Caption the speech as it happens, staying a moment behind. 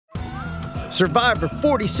Survivor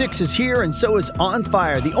 46 is here, and so is On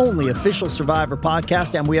Fire, the only official Survivor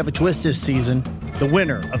podcast, and we have a twist this season. The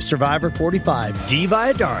winner of Survivor 45, Dee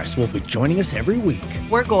Valladares, will be joining us every week.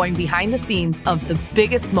 We're going behind the scenes of the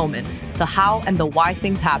biggest moments, the how and the why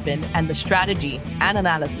things happen, and the strategy and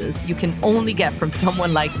analysis you can only get from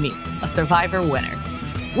someone like me, a Survivor winner.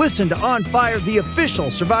 Listen to On Fire, the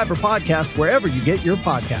official Survivor podcast, wherever you get your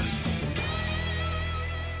podcasts.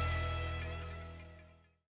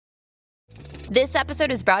 This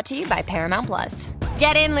episode is brought to you by Paramount Plus.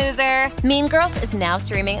 Get in, loser! Mean Girls is now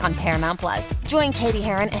streaming on Paramount Plus. Join Katie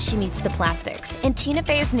Heron as she meets the plastics in Tina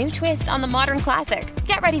Fey's new twist on the modern classic.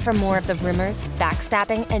 Get ready for more of the rumors,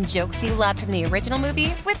 backstabbing, and jokes you loved from the original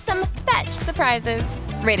movie with some fetch surprises.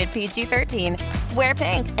 Rated PG-13. Wear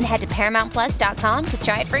pink and head to ParamountPlus.com to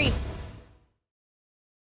try it free.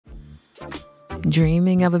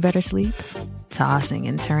 Dreaming of a better sleep? Tossing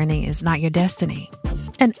and turning is not your destiny.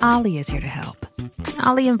 And Ollie is here to help.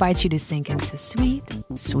 Ollie invites you to sink into sweet,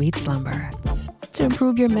 sweet slumber to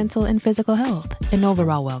improve your mental and physical health and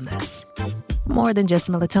overall wellness. More than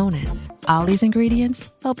just melatonin, Ollie's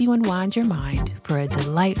ingredients help you unwind your mind for a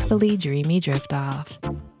delightfully dreamy drift off.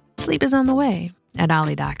 Sleep is on the way at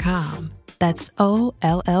Ollie.com. That's OLLY.com.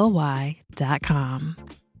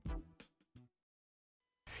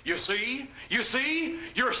 You see,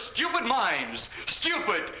 your stupid minds.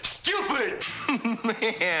 Stupid.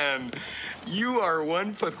 Man, you are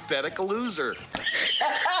one pathetic loser.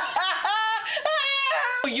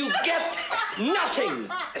 You get nothing.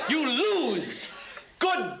 You lose.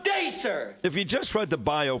 Good day, sir. If you just read the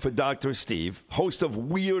bio for Dr. Steve, host of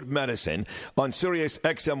Weird Medicine on Sirius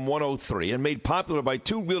XM 103 and made popular by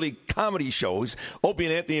two really comedy shows, Opie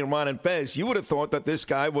and Anthony and Ron and Fez, you would have thought that this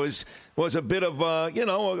guy was a bit of a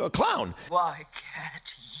clown. Why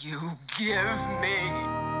can't you give me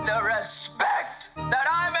the respect that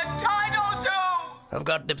I'm entitled to? I've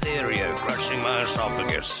got diphtheria crushing my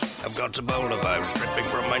esophagus. I've got Ebola virus dripping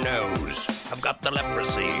from my nose. I've got the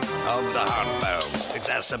leprosy of the heartbound,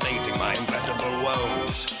 exacerbating my incredible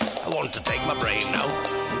woes. I want to take my brain out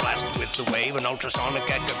and blast it with the wave, an ultrasonic,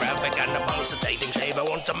 echographic, and a pulsating shave. I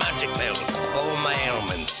want a magic pill for all my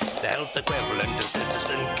ailments, the health equivalent of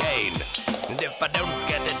Citizen Kane. And if I don't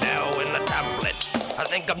get it now in the tablet, I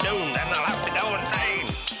think I'm doomed and I'll have to go insane.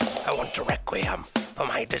 I want a requiem for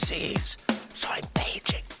my disease. So I'm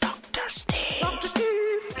paging Dr. Steve. Dr. Steve.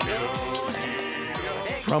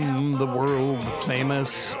 From the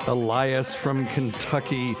world-famous Elias from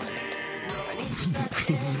Kentucky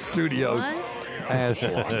studios. It's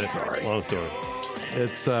a long story. Long story.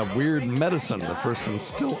 It's Weird Medicine, the first and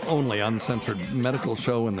still only uncensored medical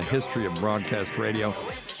show in the history of broadcast radio.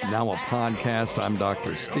 Now a podcast. I'm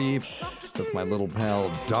Dr. Steve. With my little pal,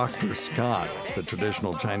 Dr. Scott, the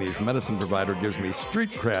traditional Chinese medicine provider, gives me street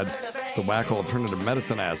cred. The whack alternative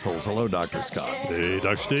medicine assholes. Hello, Dr. Scott. Hey,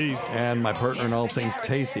 Dr. Steve. And my partner in all things,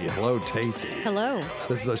 Tacey. Hello, Tacey. Hello.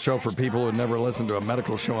 This is a show for people who have never listened to a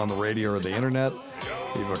medical show on the radio or the internet.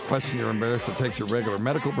 If you have a question you're embarrassed to take to your regular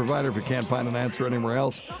medical provider, if you can't find an answer anywhere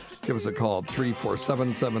else, give us a call at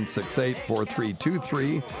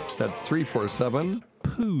 347-768-4323. That's 347-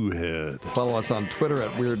 Poohhead. Follow us on Twitter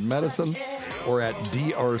at Weird Medicine or at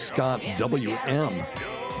DrScottWM.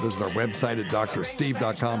 Visit our website at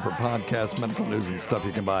drsteve.com for podcasts, medical news, and stuff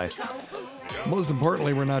you can buy. Most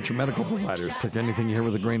importantly, we're not your medical providers. Take anything you hear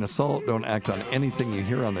with a grain of salt. Don't act on anything you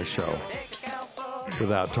hear on this show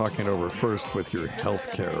without talking it over first with your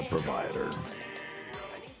healthcare provider.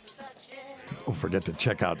 Don't forget to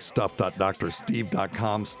check out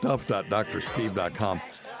stuff.drsteve.com, stuff.drsteve.com.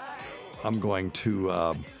 I'm not going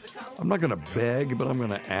to beg, but I'm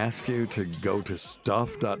going to ask you to go to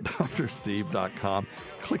stuff.drsteve.com.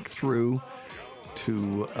 Click through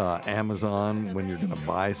to Amazon when you're going to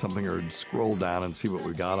buy something, or scroll down and see what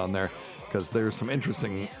we got on there, because there's some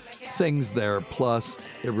interesting things there. Plus,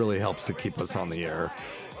 it really helps to keep us on the air,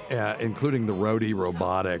 including the Rode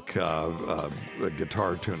robotic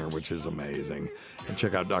guitar tuner, which is amazing. And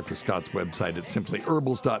check out Dr. Scott's website at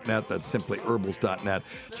simplyherbals.net. That's simplyherbals.net.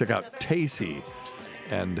 Check out Tacey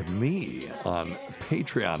and me on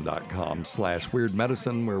patreon.com/Weird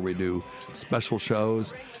Medicine, where we do special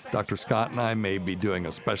shows. Dr. Scott and I may be doing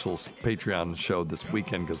a special Patreon show this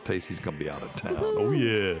weekend because Tacey's going to be out of town. Oh,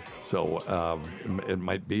 yeah. So it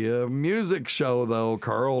might be a music show, though.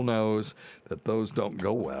 Carl knows that those don't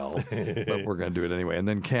go well, but we're going to do it anyway. And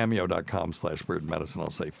then cameo.com/Weird Medicine. I'll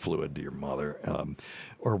say fluid to your mother,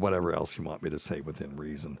 or whatever else you want me to say within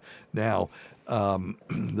reason. Now,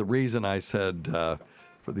 the reason I said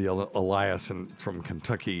for the Elias from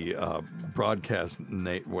Kentucky broadcast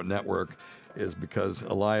network is because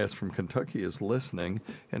Elias from Kentucky is listening,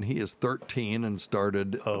 and he is 13 and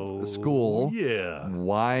started school. Yeah.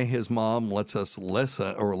 Why his mom lets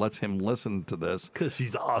him listen to this? Because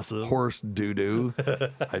she's awesome. Horse doo-doo.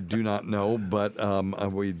 I do not know, but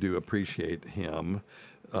we do appreciate him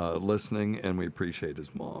listening, and we appreciate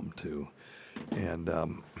his mom too. And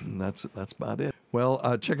that's about it.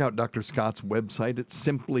 Well, check out Dr. Scott's website at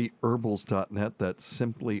simplyherbals.net. That's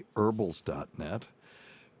simplyherbals.net,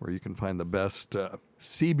 where you can find the best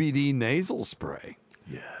CBD nasal spray.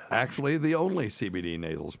 Yeah. Actually, the only CBD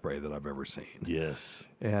nasal spray that I've ever seen. Yes.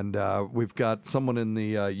 And we've got someone in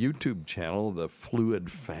the YouTube channel, the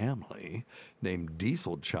Fluid Family, named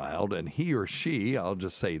Diesel Child, and he or she, I'll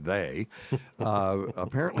just say they,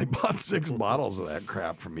 apparently bought 6 bottles of that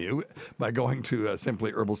crap from you by going to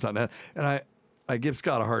simplyherbals.net. And I give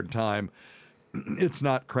Scott a hard time. It's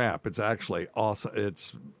not crap. It's actually awesome.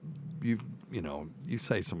 It's you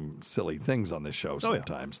say some silly things on this show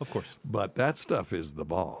sometimes. Of course. But that stuff is the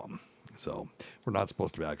bomb. So we're not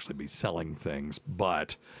supposed to actually be selling things,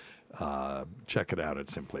 but check it out at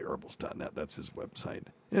simplyherbals.net. That's his website.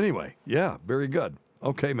 Anyway, yeah, very good.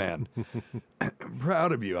 Okay, man.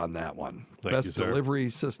 Proud of you on that one. Thank Best you, sir. delivery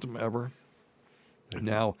system ever.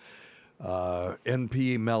 Now,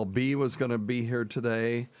 NP Mel B was going to be here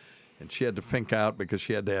today, and she had to fink out because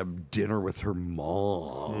she had to have dinner with her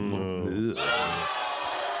mom.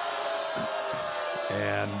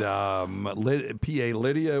 And PA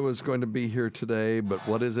Lydia was going to be here today, but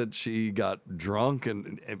what is it? She got drunk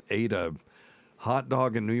and ate a hot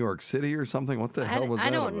dog in New York City or something? What the hell was that I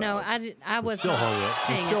don't know. I was still paying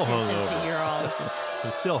attention to your all's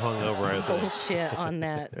I'm still hungover, I think. bullshit on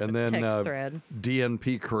that And then text thread.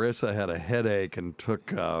 DNP Carissa had a headache and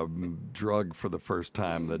took drug for the first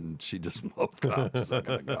time. Then she just woke up a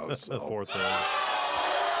second ago. So. Poor thing.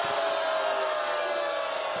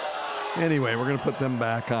 Anyway, we're going to put them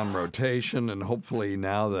back on rotation, and hopefully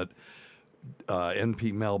now that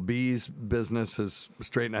NP Mel B's business is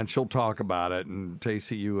straightened, and she'll talk about it, and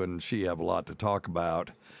Tacey, you and she have a lot to talk about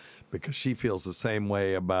because she feels the same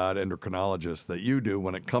way about endocrinologists that you do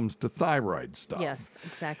when it comes to thyroid stuff. Yes,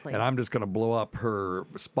 exactly. And I'm just going to blow up her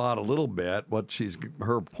spot a little bit. What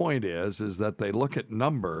her point is that they look at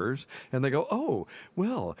numbers and they go, oh,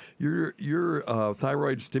 well, your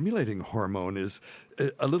thyroid stimulating hormone is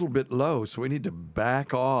a little bit low, so we need to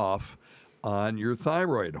back off on your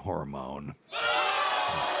thyroid hormone.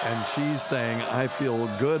 And she's saying, I feel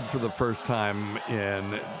good for the first time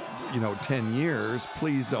in 10 years,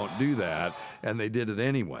 please don't do that. And they did it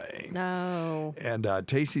anyway. No. And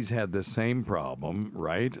Tacey's had the same problem,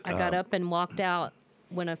 right? I got up and walked out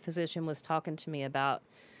when a physician was talking to me about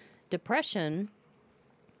depression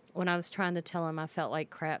when I was trying to tell him I felt like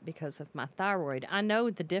crap because of my thyroid. I know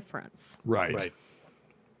the difference. Right.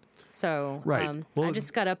 So Right. I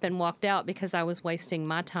just got up and walked out because I was wasting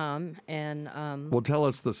my time. And Well, tell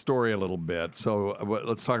us the story a little bit. So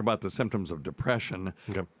let's talk about the symptoms of depression.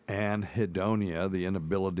 Okay. Anhedonia, the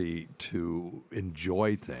inability to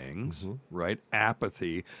enjoy things, right?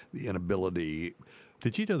 Apathy, the inability.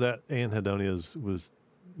 Did you know that anhedonia was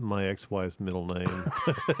my ex-wife's middle name?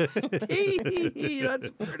 That's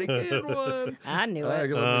a pretty good one. I knew it.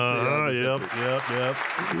 Yep.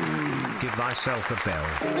 Give thyself a bell.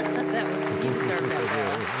 That was, you deserve that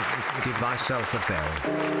bell. Give thyself a bell.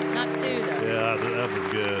 Not two, though. Yeah, that was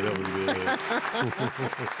good.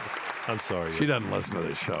 I'm sorry. She doesn't listen to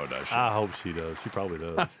this show, does she? I hope she does. She probably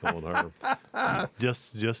does. Knowing her.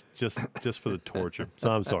 Just for the torture. So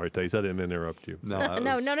I'm sorry, Tace. I didn't interrupt you. No,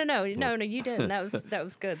 you didn't. That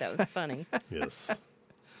was good. That was funny. Yes.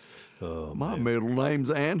 My middle name's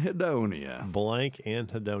Anhedonia. Blank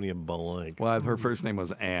Anhedonia blank. Well, her first name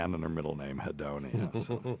was Anne and her middle name Hedonia.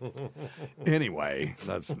 So. Anyway,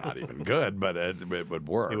 that's not even good, but it would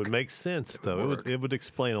work. It would make sense, though. It would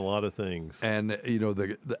explain a lot of things. And,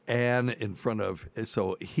 the Anne in front of,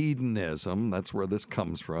 so hedonism, that's where this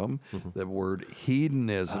comes from. The word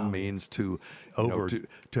hedonism means to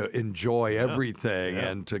enjoy everything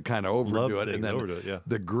and to kind of overdo it. And then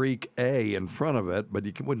the Greek A in front of it, but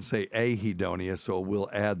you wouldn't say ahedonia, so we'll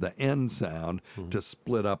add the N sound to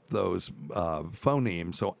split up those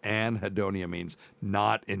phonemes. So anhedonia means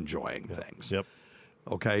not enjoying things. Yep.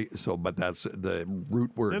 Okay, so but that's the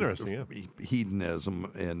root word. Interesting,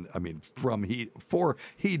 Hedonism, and for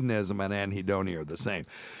hedonism and anhedonia are the same.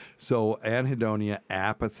 So anhedonia,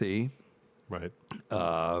 apathy. Right.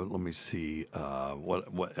 Let me see.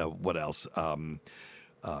 What else?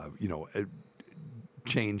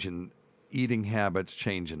 Change in eating habits,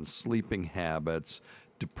 change in sleeping habits,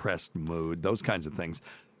 depressed mood, those kinds of things.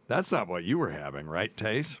 That's not what you were having, right,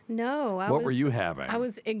 Tace? No. What were you having? I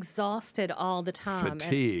was exhausted all the time.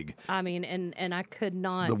 Fatigue. And I could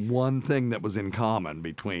not. The one thing that was in common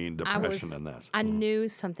between depression and this. I knew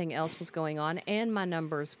something else was going on, and my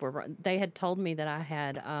numbers were. They had told me that I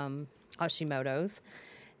had Hashimoto's.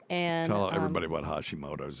 And tell everybody what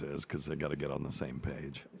Hashimoto's is, because they got to get on the same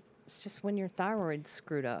page. It's just when your thyroid's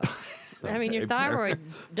screwed up. Okay, I mean, your thyroid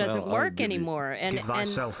doesn't work anymore. Give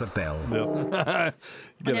thyself a bell.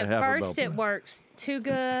 And at first it works too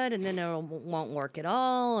good, and then it won't work at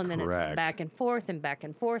all, and then it's back and forth and back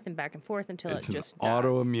and forth and back and forth until it's it just an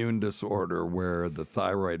autoimmune disorder where the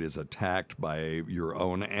thyroid is attacked by your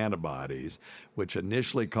own antibodies, which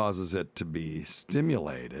initially causes it to be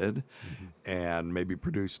stimulated and maybe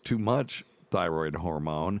produce too much thyroid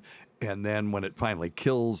hormone. And then when it finally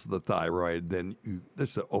kills the thyroid, then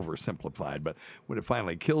this is oversimplified, but when it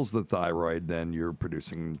finally kills the thyroid, then you're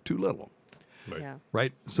producing too little. Right. Yeah.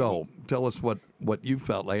 Right? So tell us what you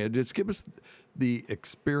felt like. Just give us the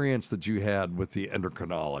experience that you had with the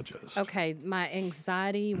endocrinologist. Okay, my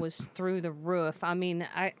anxiety was through the roof. I mean,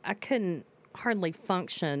 I couldn't hardly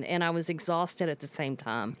function, and I was exhausted at the same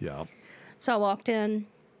time. Yeah. So I walked in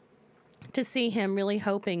to see him, really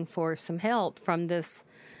hoping for some help from this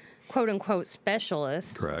quote-unquote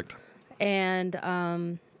specialist. Correct. And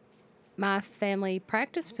my family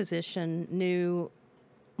practice physician knew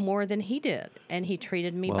more than he did, and he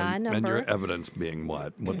treated me by a number. And your evidence being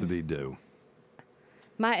what? What did he do?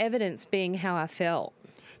 My evidence being how I felt.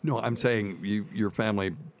 No, I'm saying your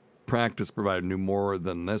family practice provider knew more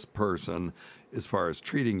than this person as far as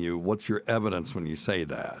treating you. What's your evidence when you say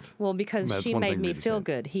that? Well, because she made me feel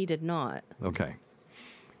good. He did not. Okay.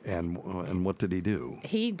 And what did he do?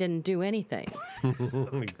 He didn't do anything.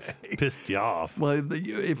 Pissed you off. Well,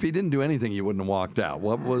 if he didn't do anything, you wouldn't have walked out.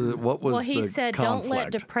 What was well, he the said, conflict? don't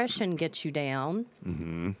let depression get you down.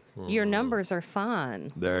 Mm-hmm. Your numbers are fine.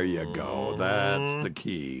 There you go. That's the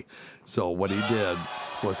key. So what he did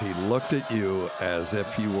was he looked at you as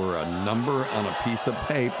if you were a number on a piece of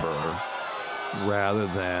paper, rather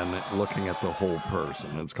than looking at the whole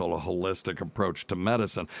person. It's called a holistic approach to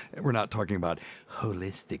medicine. We're not talking about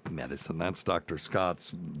holistic medicine. That's Dr.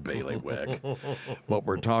 Scott's bailiwick. What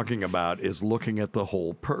we're talking about is looking at the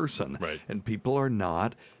whole person. Right. And people are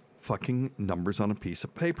not fucking numbers on a piece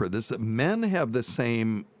of paper. Men have the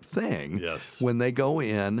same thing. Yes. When they go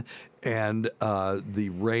in and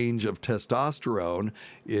the range of testosterone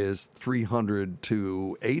is 300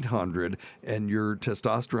 to 800 and your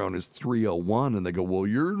testosterone is 301, and they go, well,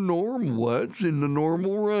 you're normal. That's in the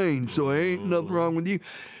normal range, so ain't nothing wrong with you.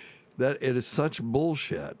 That it is such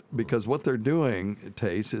bullshit, because what they're doing,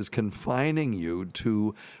 Tace, is confining you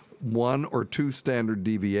to 1 or 2 standard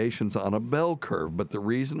deviations on a bell curve. But the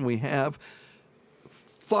reason we have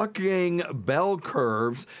fucking bell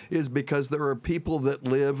curves is because there are people that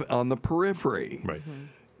live on the periphery. Right.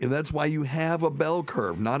 And that's why you have a bell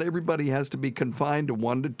curve. Not everybody has to be confined to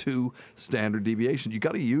 1 to 2 standard deviation. You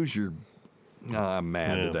got to use your I'm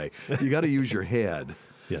mad today. You got to use your head.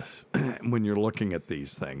 Yes. When you're looking at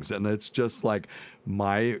these things. And it's just like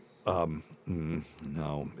my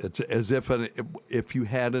no, it's as if you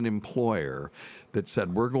had an employer that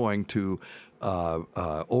said, we're going to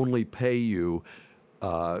only pay you,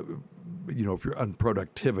 if you're on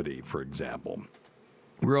productivity, for example.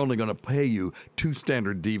 We're only going to pay you 2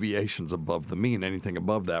 standard deviations above the mean. Anything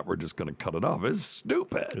above that, we're just going to cut it off. It's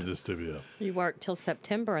stupid. It's just stupid, yeah. You work till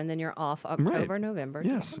September, and then you're off October, Right. November,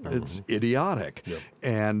 Yes, December. it's idiotic. Yep.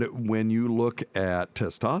 And when you look at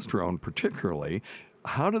testosterone particularly,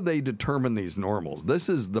 how do they determine these normals? This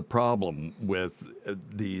is the problem with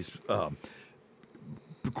these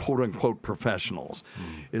quote-unquote professionals,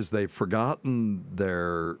 is they've forgotten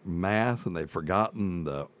their math and they've forgotten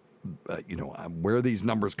the where these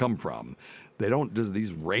numbers come from. They don't just,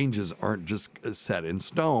 these ranges aren't just set in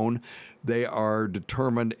stone. They are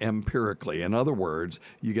determined empirically. In other words,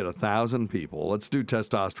 you get 1,000 people. Let's do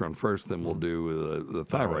testosterone first, then we'll do the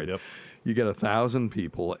thyroid. Yep. You get 1,000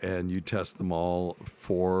 people and you test them all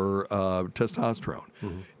for testosterone.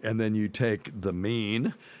 And then you take the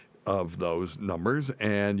mean of those numbers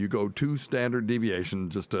and you go 2 standard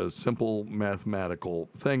deviation, just a simple mathematical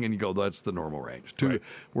thing, and you go, that's the normal range. Right.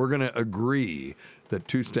 We're going to agree that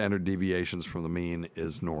 2 standard deviations from the mean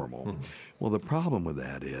is normal. Well, the problem with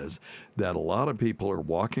that is that a lot of people are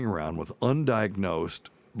walking around with undiagnosed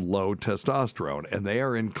low testosterone, and they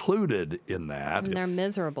are included in that. And they're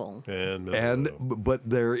miserable. But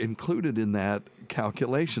they're included in that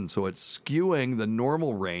calculation, so it's skewing the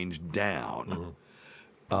normal range down.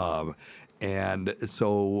 And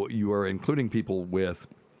so you are including people with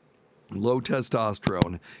low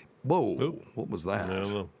testosterone. Whoa, what was that? I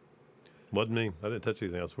don't know. wasn't me. I didn't touch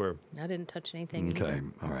anything, I swear. I didn't touch anything. Okay, either.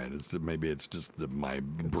 all right. Maybe it's just my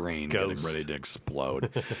brain ghost. getting ready to explode.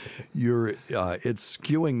 It's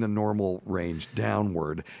skewing the normal range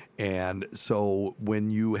downward, and so when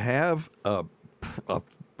you have a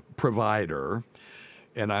provider,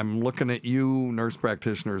 and I'm looking at you, nurse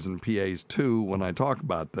practitioners and PAs too, when I talk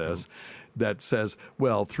about this, that says,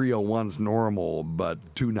 well, 301's normal,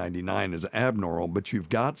 but 299 is abnormal. But you've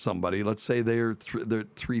got somebody, let's say they're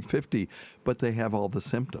 350, but they have all the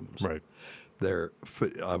symptoms. Right. They're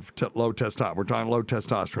low testosterone. We're talking low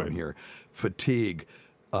testosterone here. Fatigue,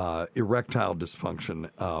 erectile dysfunction,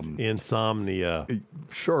 insomnia.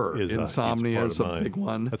 Sure, insomnia is a big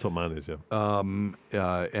one. That's what mine is. Yeah.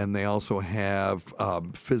 And they also have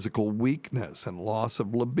physical weakness and loss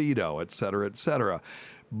of libido, et cetera, et cetera.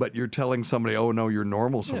 But you're telling somebody, oh, no, you're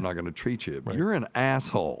normal, so I'm not going to treat you. Right. You're an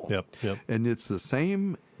asshole. Yep. And it's the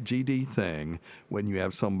same GD thing when you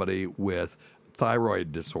have somebody with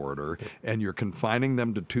thyroid disorder and you're confining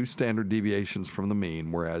them to 2 standard deviations from the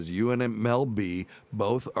mean, whereas you and Mel B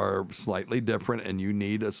both are slightly different and you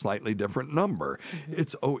need a slightly different number.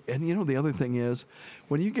 And you know, the other thing is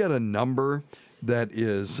when you get a number that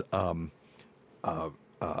is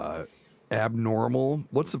abnormal,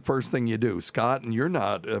 what's the first thing you do? Scott, and you're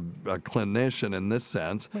not a clinician in this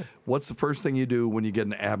sense. What's the first thing you do when you get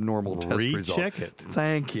an abnormal test result? Recheck it.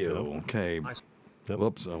 Thank you. Okay.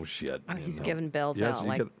 Whoops. Oh, shit. Oh, he's giving bells Yes, out you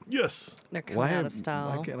like can- Yes. they're coming out of Why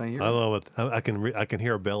style. can't I hear I it? love it. I can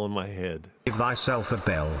hear a bell in my head. Give thyself a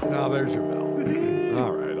bell. Oh, there's your bell.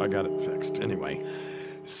 All right, I got it fixed. Anyway,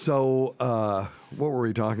 so what were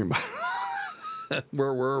we talking about?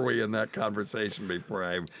 Where were we in that conversation before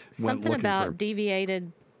I went Something looking about for...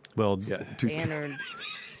 Well, deviated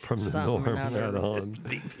standards. from the something or norm another. right on.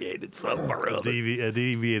 Deviated somewhere or other. A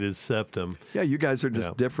deviated septum. Yeah, you guys are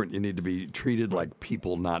just different. You need to be treated like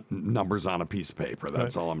people, not numbers on a piece of paper.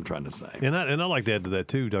 That's all I'm trying to say. And I like to add to that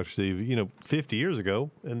too, Dr. Steve. You know, 50 years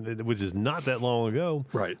ago, which is not that long ago,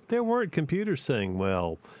 right? There weren't computers saying,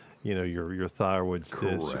 well, you know, your thyroid's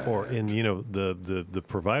this, the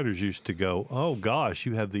providers used to go, oh gosh,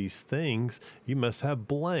 you have these things, you must have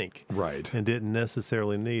blank, right? And didn't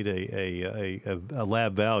necessarily need a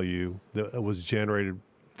lab value that was generated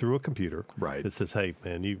through a computer, right? That says, hey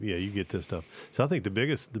man, you get this stuff. So I think the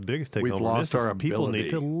biggest take We've home lost from this our is people ability. need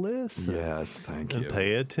to listen. Yes, thank you. And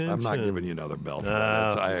pay attention. I'm not giving you another bell for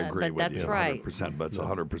that. I agree but with that's you right. 100%, but it's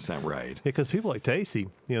 100% right. Yeah, because people like Tacey,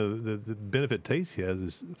 you know, the benefit Tacey has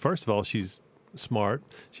is, first of all, she's smart.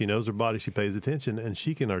 She knows her body. She pays attention, and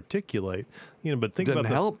she can articulate. You know, but think Didn't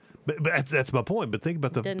about help. But that's my point. But think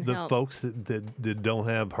about Didn't the help. folks that don't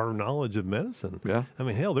have her knowledge of medicine. Yeah. I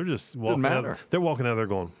mean, hell, they're just walking matter. out. They're walking out there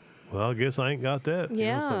going, well, I guess I ain't got that. You know,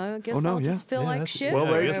 Yeah, it's like, I guess Oh, no, I'll yeah. just feel like that's- shit. Well,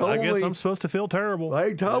 they I told guess me- I'm supposed to feel terrible.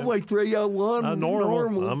 They told me 301 I'm was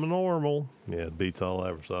normal. I'm normal. Yeah, it beats all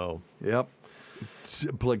ever. So Yep.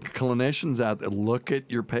 Like clinicians out there, look at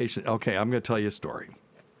your patient. Okay, I'm going to tell you a story.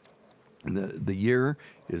 The year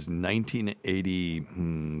is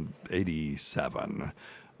 1987.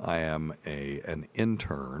 I am an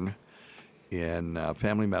intern in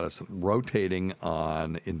family medicine, rotating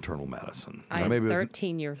on internal medicine. I Now, am maybe it was-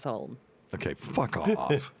 13 years old. Okay, fuck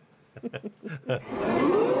off. Nope,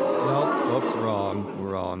 oops,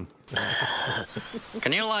 wrong.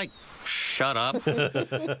 Can you, shut up?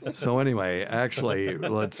 So anyway, actually,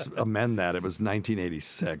 let's amend that. It was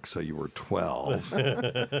 1986, so you were 12.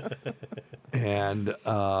 And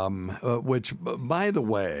which, by the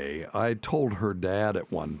way, I told her dad at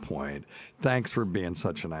one point, thanks for being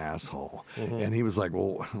such an asshole. And he was like,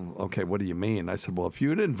 well, okay, what do you mean? I said, well, if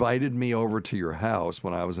you had invited me over to your house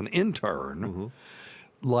when I was an intern,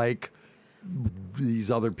 like these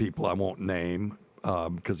other people I won't name,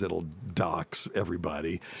 because it'll dox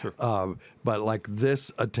everybody. Sure. But like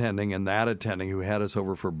this attending and that attending who had us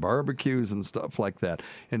over for barbecues and stuff like that.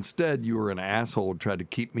 Instead, you were an asshole who tried to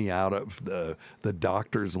keep me out of the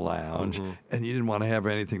doctor's lounge, and you didn't want to have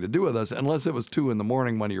anything to do with us unless it was 2 a.m.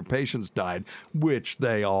 when one of your patients died, which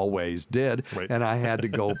they always did, Right. and I had to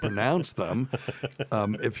go pronounce them.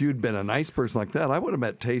 If you'd been a nice person like that, I would have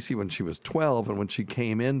met Tacey when she was 12, and when she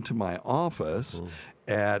came into my office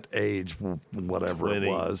at age whatever it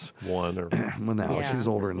was. 21 or Well, now Yeah. she's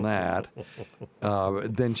older than that.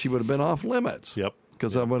 Then she would have been off limits. Yep.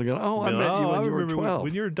 Because I would have gone, I met you I when you were remember 12.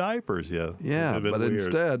 When you were diapers, yeah. Yeah, Would've been but weird.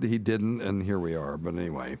 instead he didn't, and here we are. But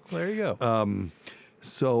anyway. There you go.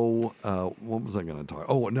 So what was I going to talk?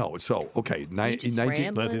 Oh, no. So, okay. just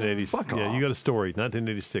rambling? 1980s. Fuck yeah, off. you got a story.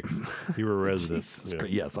 1986. You were a resident. Jesus Yeah.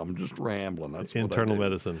 Christ. Yes, I'm just rambling. That's what I Internal do.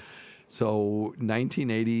 medicine. So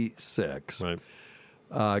 1986. Right.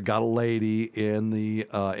 Got a lady in the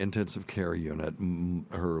intensive care unit.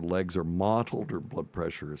 Her legs are mottled. Her blood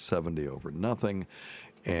pressure is 70 over nothing.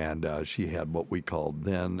 And she had what we called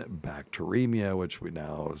then bacteremia, which we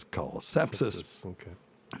now call sepsis. Okay.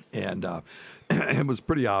 And it was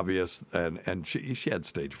pretty obvious. And she had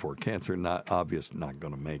stage 4 cancer, not going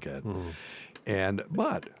to make it.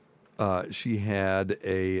 But she had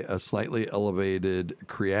a slightly elevated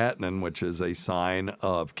creatinine, which is a sign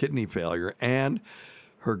of kidney failure, and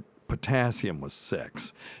her potassium was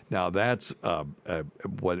 6. Now that's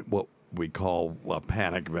what we call a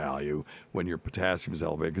panic value when your potassium is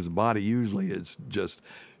elevated, because the body usually is just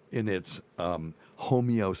in its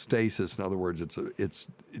homeostasis. In other words, it's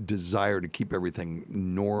desire to keep everything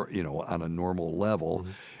on a normal level,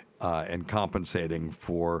 and compensating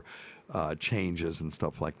for changes and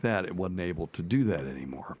stuff like that. It wasn't able to do that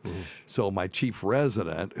anymore. So my chief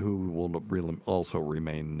resident, who will also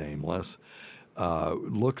remain nameless,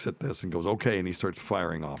 looks at this and goes, okay, and he starts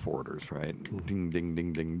firing off orders, right? Ding, ding,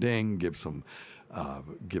 ding, ding, ding. Give some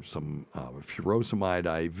furosemide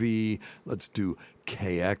IV. Let's do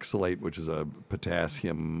K-Exolate, which is a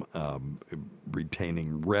potassium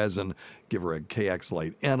retaining resin. Give her a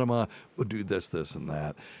K-Exolate enema. We'll do this, and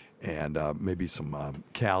that. And maybe some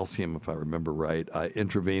calcium, if I remember right,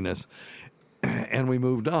 intravenous. And we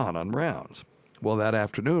moved on rounds. Well, that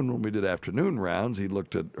afternoon, when we did afternoon rounds, he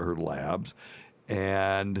looked at her labs,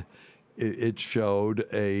 and it showed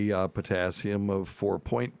a potassium of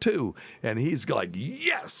 4.2. And he's like,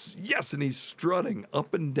 yes, and he's strutting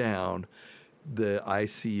up and down the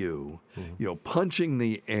ICU, punching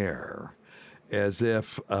the air as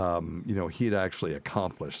if he'd actually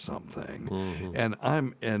accomplished something.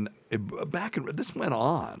 This went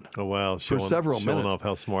on. Oh wow! For several minutes, showing off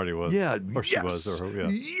how smart he was. Yeah, or she was, or her, yeah.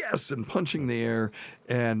 Yes, and punching the air,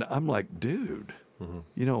 and I'm like, dude.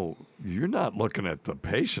 You're not looking at the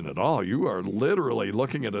patient at all. You are literally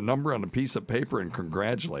looking at a number on a piece of paper and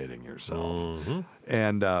congratulating yourself.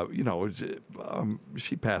 And,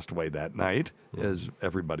 she passed away that night, as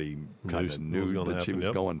everybody kind of knew that she was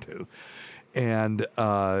going to. And, it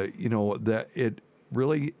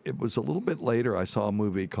was a little bit later, I saw a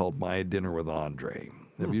movie called My Dinner with Andre.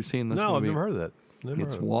 Have you seen this movie? No, I've never heard of that.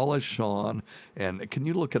 It's Wallace Shawn, and can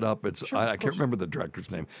you look it up? I can't remember the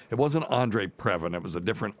director's name. It wasn't Andre Previn. It was a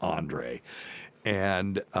different Andre.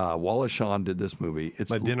 And Wallace Shawn did this movie.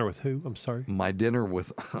 My Dinner with who? I'm sorry? My Dinner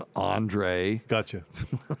with Andre. Gotcha.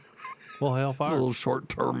 Well, hellfire. It's a little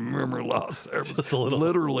short-term memory loss there. Just a little.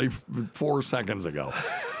 Literally 4 seconds ago.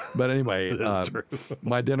 But anyway,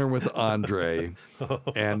 My Dinner with Andre,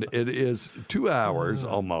 and it is 2 hours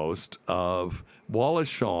almost of Wallace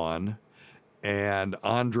Shawn and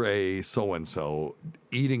Andre so-and-so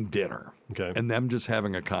eating dinner, and them just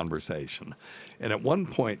having a conversation. And at one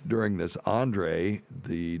point during this, Andre,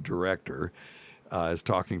 the director, is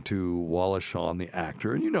talking to Wallace Shawn, the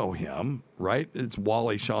actor, and you know him, right? It's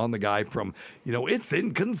Wally Shawn, the guy from, It's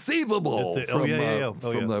Inconceivable from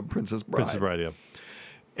the Princess Bride. Princess Bride, yeah.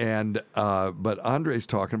 And but Andre's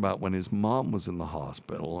talking about when his mom was in the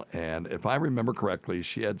hospital, and if I remember correctly,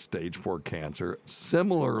 she had stage 4 cancer,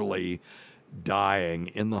 similarly dying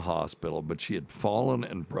in the hospital, but she had fallen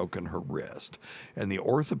and broken her wrist, and the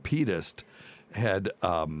orthopedist had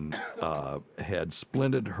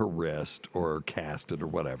splinted her wrist or cast it or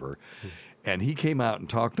whatever, and he came out and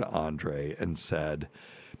talked to Andre and said,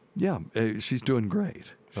 "Yeah, she's doing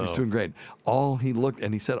great. She's doing great." All he looked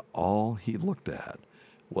at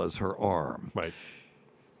was her arm. Right.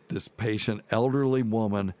 This patient, elderly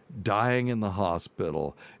woman, dying in the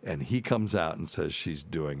hospital, and he comes out and says she's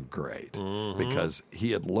doing great because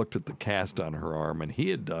he had looked at the cast on her arm and he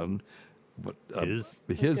had done his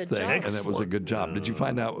thing, and it was a good job. Did you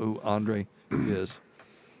find out who Andre is?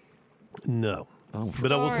 No. Oh,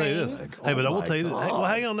 but I will tell you this. Hey, but I will tell you this. Hey, well,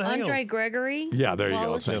 hang on. Andre Gregory. Yeah, there you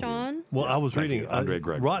Wallace go. Shawn. Well, I was reading. Andre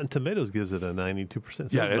Gregory. Rotten Tomatoes gives it a 92%. So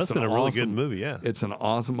yeah, that's been a really good movie. Yeah, it's an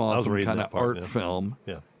awesome kind of art film.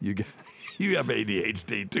 Yeah, you have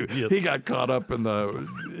ADHD too. Yes. He got caught up in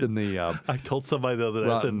the. I told somebody the other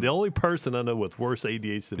day. I said the only person I know with worse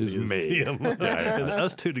ADHD is me. Him. And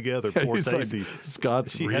us two together. Poor Tacy. Like,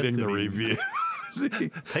 Scott's reading the review.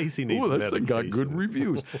 Tacy needs this thing got good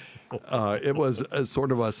reviews. It was a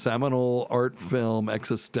sort of a seminal art film,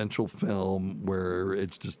 existential film, where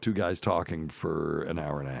it's just two guys talking for an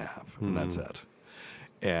hour and a half, and that's it.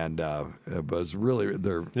 And it was really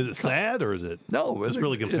Is it sad or is it? No, it's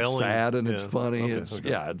really compelling. It's sad and it's funny.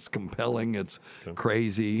 It's compelling. It's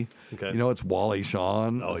crazy. Okay. It's Wally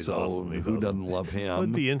Shawn. Oh, he's so awesome. Who doesn't love him? It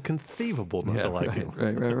would be inconceivable not to like him.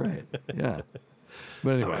 Right. Yeah.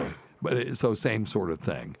 But anyway. But so same sort of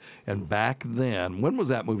thing. And back then, when was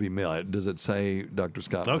that movie made? Does it say, Dr.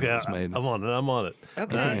 Scott? Okay, it was made? I'm on it.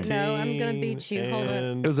 Okay, no, I'm going to beat you. Hold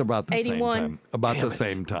on. It was about the 81. same time. About Damn the it.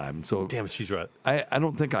 same time. So Damn it, she's right. I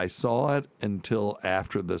don't think I saw it until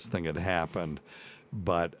after this thing had happened,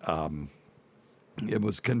 but it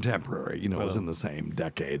was contemporary. It was in the same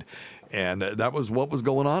decade. And that was what was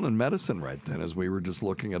going on in medicine right then, as we were just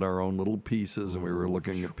looking at our own little pieces, and we were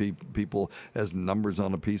looking at people as numbers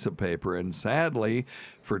on a piece of paper. And sadly,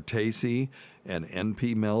 for Tacy and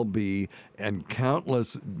NP Mel B and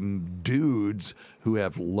countless dudes who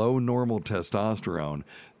have low normal testosterone,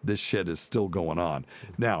 this shit is still going on.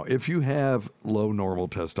 Now, if you have low normal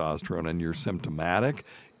testosterone and you're symptomatic,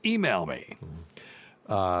 email me.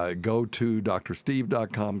 Go to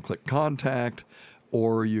drsteve.com, click contact,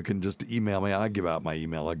 or you can just email me. I give out my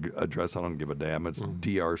email address. I don't give a damn. It's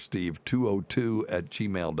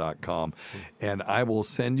drsteve202@gmail.com. And I will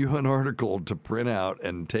send you an article to print out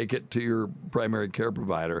and take it to your primary care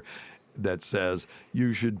provider that says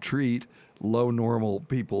you should treat low normal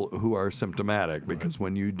people who are symptomatic, because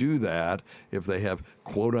when you do that, if they have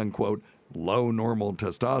quote unquote low normal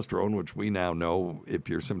testosterone, which we now know if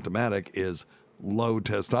you're symptomatic is low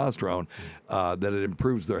testosterone, that it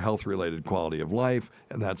improves their health-related quality of life,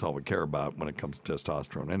 and that's all we care about when it comes to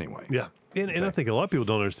testosterone anyway. Yeah. And I think a lot of people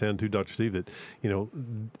don't understand, too, Dr. Steve, that,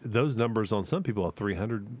 those numbers on some people,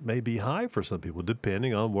 300 may be high for some people,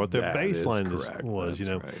 depending on what their baseline was,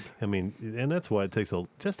 That's right. I mean, and that's why it takes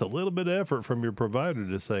just a little bit of effort from your provider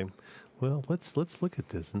to say, well, let's look at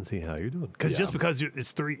this and see how you're doing. Because just because if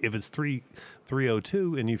it's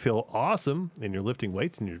 302 and you feel awesome and you're lifting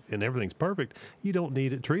weights and everything's perfect, you don't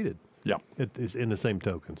need it treated. Yeah, it is in the same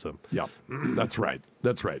token. So yeah, that's right.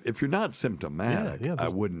 That's right. If you're not symptomatic, I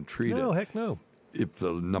wouldn't treat it. No, heck no. If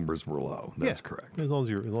the numbers were low, that's correct. As long as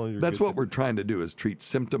you're that's what we're trying to do, is treat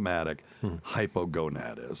symptomatic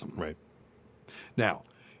hypogonadism. Right. Now,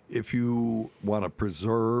 if you want to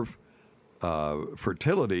preserve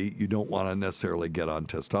fertility, you don't want to necessarily get on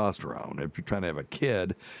testosterone. If you're trying to have a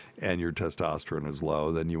kid and your testosterone is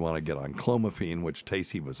low, then you want to get on clomiphene, which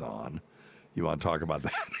Tacy was on. You want to talk about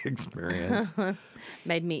that experience?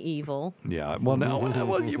 Made me evil. Yeah. Well,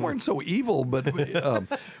 no. You weren't so evil, but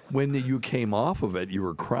when you came off of it, you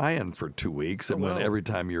were crying for 2 weeks, and every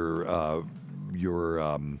time your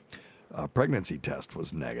pregnancy test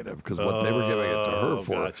was negative, because what they were giving it to her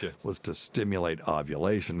for was to stimulate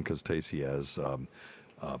ovulation, because Tacy has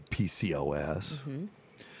PCOS. Mm-hmm.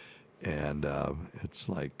 And it's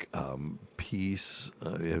like pieces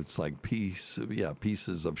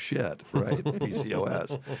of shit, right?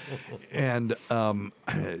 PCOS. And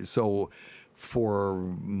so for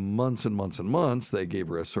months and months and months, they gave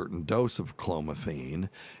her a certain dose of clomiphene,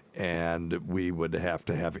 and we would have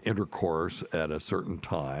to have intercourse at a certain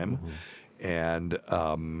time. Mm-hmm. And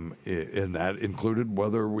that included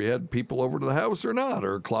whether we had people over to the house or not.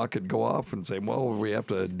 Her clock would go off and say, well, we have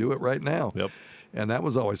to do it right now. Yep. And that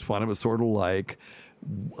was always fun. It was sort of like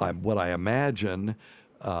what I imagine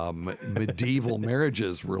medieval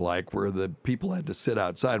marriages were like, where the people had to sit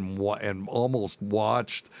outside and almost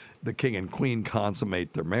watch the king and queen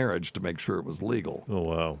consummate their marriage to make sure it was legal. Oh,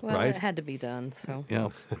 wow. Well, right? It had to be done, so. Yeah,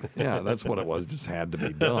 that's what it was. It just had to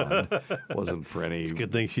be done. It wasn't for any... It's a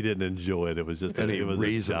good thing she didn't enjoy it. It was just any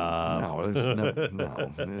reason. A job.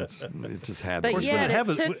 No, it just had to be. When it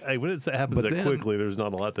happens that quickly, there's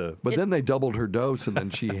not a lot to... But then they doubled her dose, and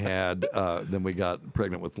then she had... then we got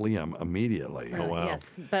pregnant with Liam immediately. Oh, wow.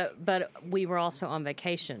 Yes, but we were also on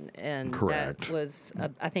vacation, and correct. That was,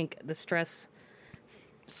 I think, the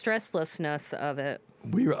stresslessness of it.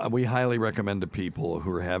 We highly recommend to people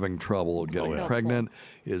who are having trouble getting pregnant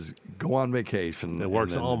is go on vacation. It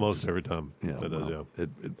works almost every time. Yeah, it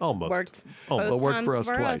almost worked. It worked for us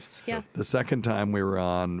for twice. Us, yeah. The second time we were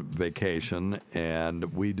on vacation,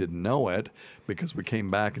 and we didn't know it because we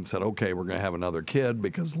came back and said, okay, we're going to have another kid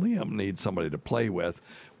because Liam needs somebody to play with,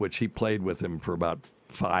 which he played with him for about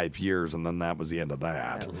 5 years, and then that was the end of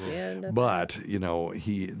that. But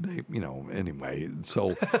anyway,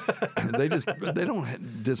 so they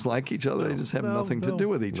don't dislike each other. They just have nothing to do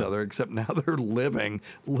with each other, except now they're living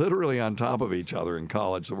literally on top of each other in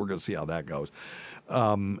college. So we're going to see how that goes.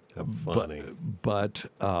 But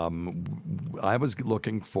I was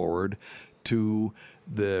looking forward to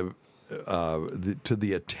the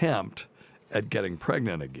attempt at getting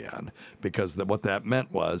pregnant again, because what that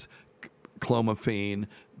meant was clomiphene,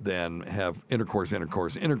 then have intercourse, then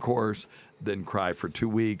cry for 2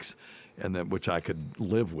 weeks, and then which I could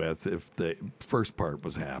live with if the first part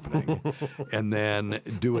was happening, and then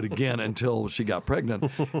do it again until she got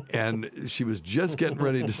pregnant, and she was just getting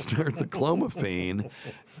ready to start the clomiphene,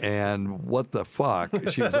 and what the fuck,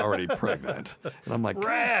 she was already pregnant, and I'm like,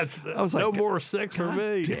 rats! I was like, no more sex for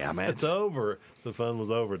me. Damn it! It's over. The fun was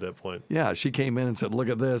over at that point. Yeah, she came in and said, "Look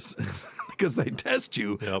at this," because they test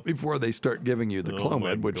you before they start giving you the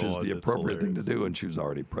Clomid, which is the appropriate thing to do, and she was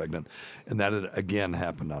already pregnant, and that had, again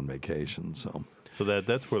happened on vacation. So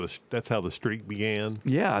that's how the streak began.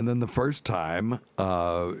 Yeah, and then the first time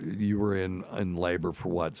you were in labor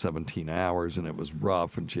for 17 hours, and it was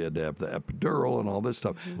rough, and she had to have the epidural and all this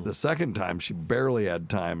stuff. Mm-hmm. The second time, she barely had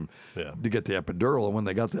time to get the epidural, and when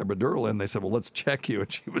they got the epidural in, they said, "Well, let's check you,"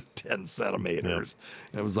 and she was 10 centimeters.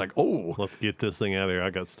 And it was like, oh, let's get this thing out of here. I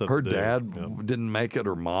got stuff. Her to do. dad didn't make it.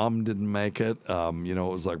 Her mom didn't make it. It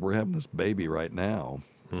was like, we're having this baby right now.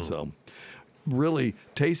 So. Really,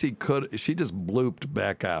 Tacey she just blooped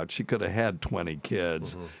back out. She could have had 20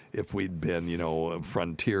 kids if we'd been, a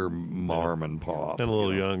frontier marm and pop. And a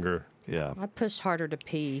little younger. Yeah. I pushed harder to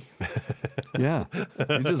pee. Yeah.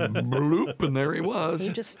 You just bloop, and there he was. He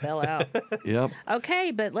just fell out. Yep.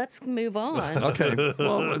 Okay, but let's move on. Okay.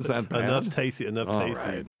 Well, is that bad? Enough Tacey.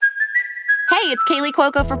 Right. Hey, it's Kaylee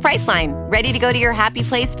Cuoco for Priceline. Ready to go to your happy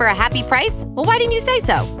place for a happy price? Well, why didn't you say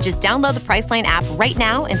so? Just download the Priceline app right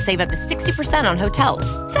now and save up to 60% on hotels.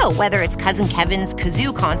 So whether it's Cousin Kevin's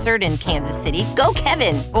Kazoo Concert in Kansas City, go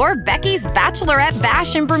Kevin, or Becky's Bachelorette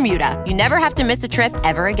Bash in Bermuda, you never have to miss a trip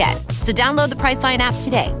ever again. So download the Priceline app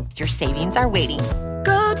today. Your savings are waiting.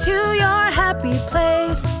 Go to your happy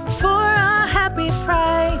place for a happy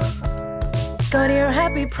price. Go to your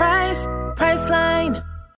happy price, Priceline.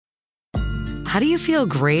 How do you feel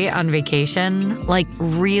great on vacation? Like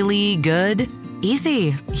really good?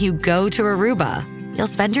 Easy. You go to Aruba. You'll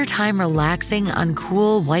spend your time relaxing on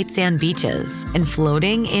cool white sand beaches and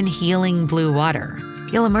floating in healing blue water.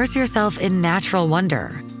 You'll immerse yourself in natural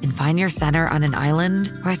wonder and find your center on an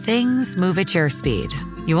island where things move at your speed.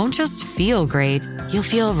 You won't just feel great, you'll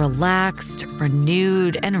feel relaxed,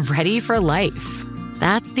 renewed, and ready for life.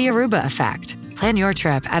 That's the Aruba effect. Plan your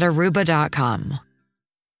trip at Aruba.com.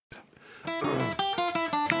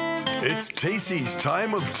 It's Tacey's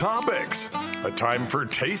time of topics. A time for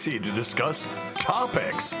Tacey to discuss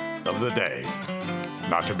topics of the day.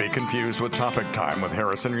 Not to be confused with Topic Time with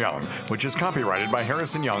Harrison Young, which is copyrighted by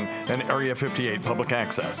Harrison Young and Area 58 Public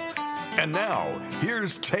Access. And now,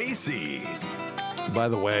 here's Tacey. By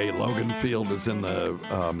the way, Logan Field is in the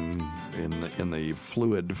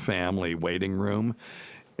Fluid family waiting room.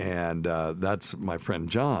 And that's my friend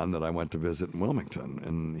John that I went to visit in Wilmington.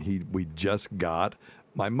 And we just got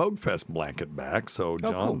my Mogfest blanket back. So,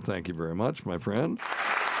 John, Thank you very much, my friend.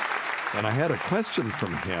 And I had a question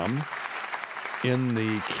from him in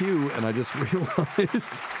the queue, and I just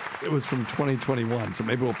realized it was from 2021. So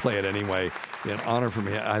maybe we'll play it anyway in honor for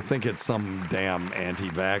me. I think it's some damn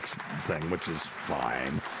anti-vax thing, which is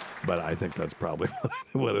fine. But I think that's probably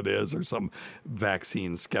what it is, or some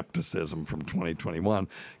vaccine skepticism from 2021,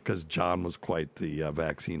 because John was quite the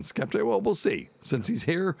vaccine skeptic. Well, we'll see. Since he's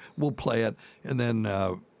here, we'll play it, and then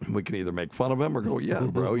we can either make fun of him or go, "Yeah,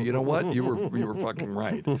 bro, you know what? You were fucking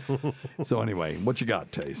right." So anyway, what you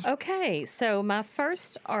got, Tace? Okay, so my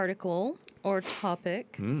first article or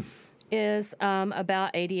topic is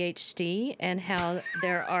about ADHD and how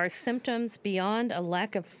there are symptoms beyond a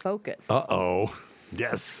lack of focus. Uh-oh.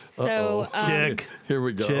 Yes. So check. Here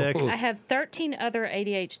we go. Check. I have 13 other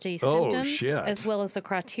ADHD symptoms, as well as the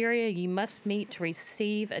criteria you must meet to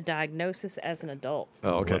receive a diagnosis as an adult.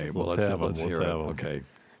 Oh, okay. Let's hear it. Okay.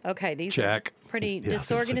 Okay, these check. are pretty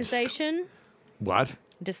disorganization. What?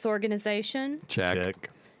 Disorganization.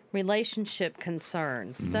 Check. Relationship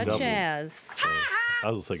concerns, such as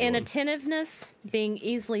inattentiveness, being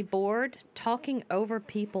easily bored, talking over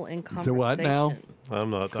people in conversation. To what now? I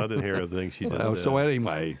didn't hear everything she just said. So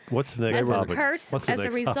anyway, what's the next topic? As a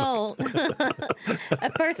result, a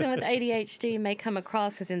person with ADHD may come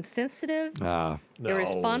across as insensitive,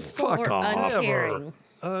 irresponsible, or uncaring.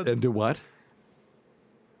 And do what?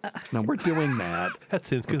 No, we're doing that.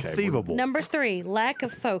 That's inconceivable. Number 3, lack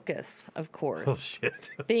of focus, of course. Oh, shit.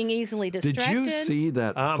 Being easily distracted. Did you see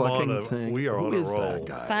that fucking thing? We are on a roll. That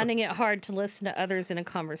guy? Finding it hard to listen to others in a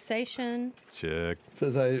conversation. Check.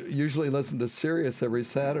 Says, I usually listen to Sirius every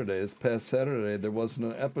Saturday. This past Saturday, there wasn't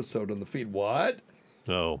an episode on the feed. What?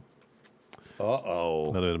 Oh.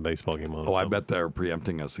 Uh-oh. Not in a baseball game. Oh, I bet they're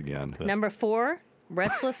preempting us again. Number 4,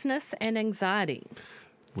 restlessness and anxiety.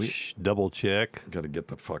 Double check. Got to get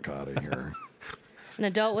the fuck out of here. An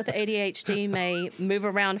adult with ADHD may move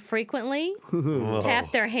around frequently,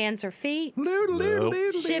 tap their hands or feet,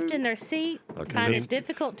 shift in their seat, find it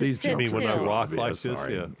difficult to sit when you still. rock like this,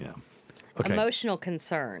 yeah. Okay. Emotional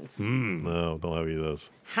concerns. No, don't have any of those.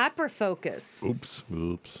 Hyperfocus.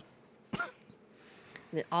 Oops.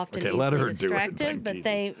 They're often Okay, let easily her do it. distracted, but Jesus.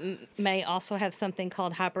 they may also have something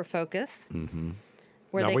called hyperfocus,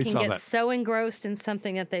 where Now, they we can saw get that. so engrossed in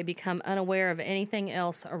something that they become unaware of anything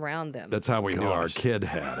else around them. That's how we knew our kid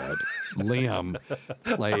had it. Liam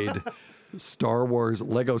played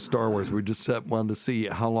Lego Star Wars. We just wanted to see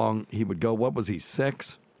how long he would go. What was he,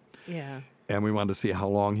 6? Yeah. And we wanted to see how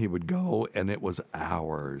long he would go, and it was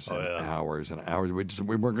hours and hours and hours. We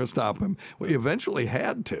weren't going to stop him. We eventually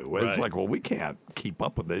had to. It was like, well, we can't keep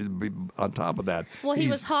up with it. Be on top of that. Well, he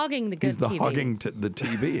was hogging the good he's the TV. hogging the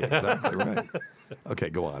TV. Exactly right. Okay,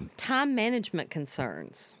 go on. Time management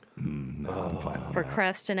concerns. No, I'm fine on that.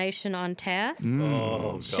 Procrastination on tasks.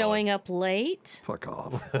 Oh, God. Showing up late. Fuck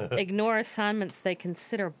off. Ignore assignments they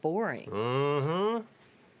consider boring.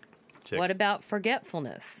 Check. What about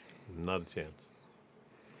forgetfulness? Not a chance.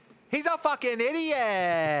 He's a fucking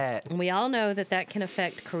idiot. We all know that can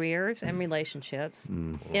affect careers and relationships.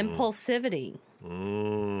 Impulsivity.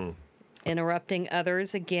 Interrupting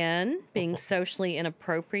others again. Being socially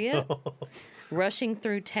inappropriate. Rushing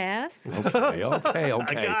through tasks. Okay.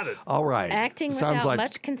 I got it. All right. Acting Sounds without like,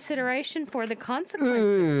 much consideration for the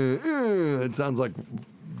consequences. It sounds like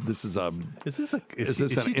this is a. Is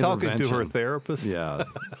Is she talking to her therapist? Yeah.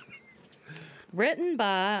 Written by,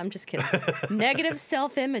 I'm just kidding, negative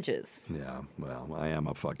self-images. Yeah, well, I am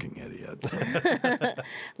a fucking idiot.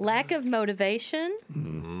 Lack of motivation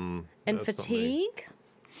and That's fatigue.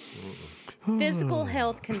 Physical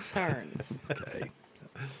health concerns. Okay.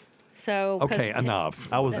 So, 'cause Okay, enough.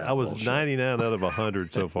 I was 99 out of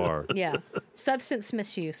 100 so far. Yeah. Substance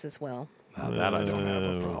misuse as well. That I don't have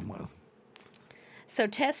a problem with. So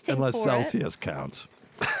testing Unless for Celsius counts.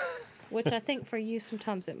 it, which I think for you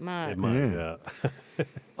sometimes it might. It might, yeah.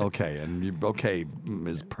 Okay, and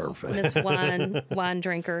is perfect. Miss wine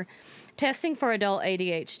drinker. Testing for adult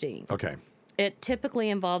ADHD. Okay. It typically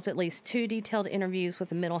involves at least 2 detailed interviews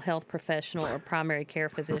with a mental health professional or primary care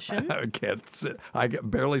physician. I can't sit.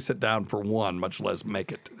 Barely sit down for 1, much less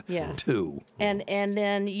make it Yes. 2. And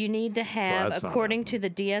then you need to have, that's not according to the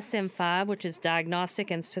DSM-5, which is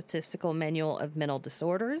Diagnostic and Statistical Manual of Mental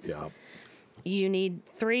Disorders, you need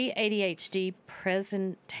 3 ADHD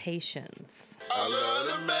presentations. I love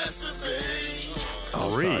to masturbate.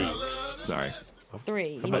 Oh, sorry.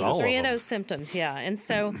 3. How You about need all 3 of of them? those symptoms, yeah. And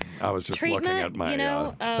so I was just treatment, looking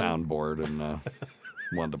at my soundboard and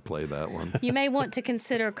wanted to play that one. You may want to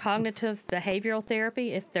consider cognitive behavioral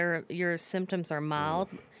therapy if your symptoms are mild,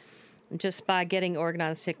 just by getting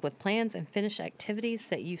organized, stick with plans, and finish activities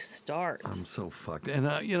that you start. I'm so fucked. And,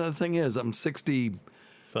 the thing is, I'm 60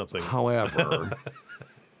 something. However,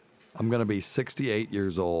 I'm going to be 68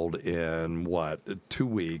 years old in, 2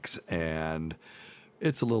 weeks, and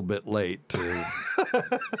it's a little bit late to,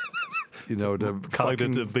 to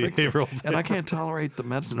Cognitive behavioral therapy. And I can't tolerate the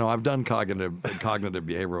medicine. No, I've done cognitive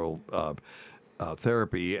behavioral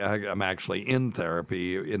therapy. I'm actually in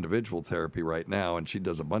therapy, individual therapy right now, and she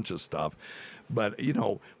does a bunch of stuff. But,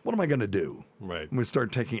 what am I going to do? Right. I'm going to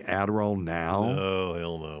start taking Adderall now? No,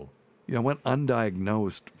 hell no. I went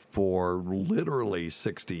undiagnosed for literally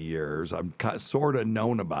 60 years. I'm sort of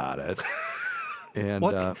known about it. And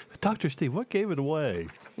Dr. Steve, what gave it away?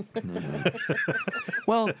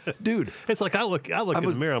 Well, dude, it's like I look in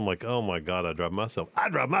the mirror. I'm like, oh my God, I drive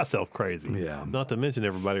myself crazy. Yeah. Not to mention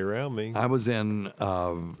everybody around me. I was in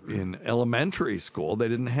elementary school. They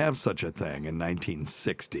didn't have such a thing in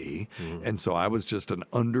 1960, and so I was just an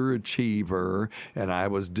underachiever, and I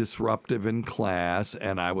was disruptive in class,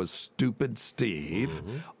 and I was stupid Steve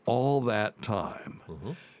all that time.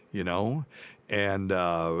 And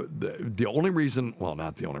the only reason, well,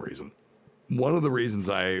 not the only reason, one of the reasons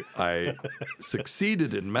I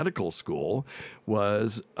succeeded in medical school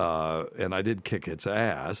was, and I did kick its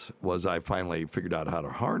ass, was I finally figured out how to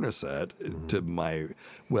harness it to my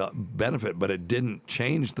benefit, but it didn't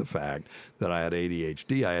change the fact that I had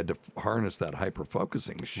ADHD. I had to harness that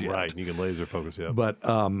hyper-focusing shit. Right, you can laser focus, yeah. But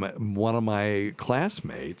one of my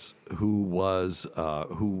classmates was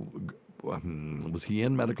he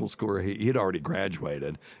in medical school? He had already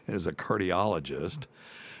graduated and was a cardiologist.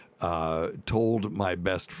 Told my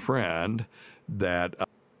best friend that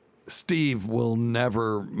Steve will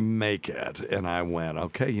never make it. And I went,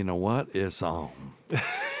 okay, you know what? It's on.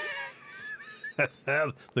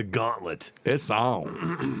 The gauntlet. It's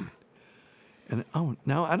on. And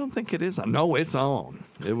no, I don't think it is on. No, it's on.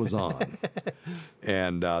 It was on.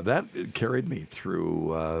 And that carried me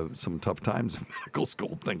through some tough times in medical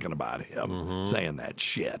school thinking about him saying that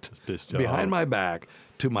shit behind my back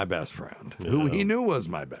to my best friend, who he knew was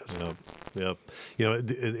my best friend. Yep. You know,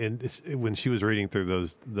 when she was reading through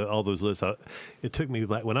all those lists, it took me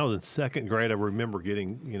when I was in second grade. I remember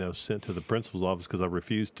getting sent to the principal's office because I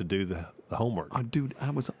refused to do the homework. Oh, dude,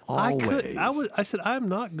 I was always. I said I'm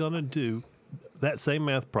not going to do that same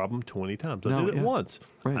math problem 20 times. I did it once.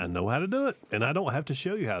 Right. I know how to do it, and I don't have to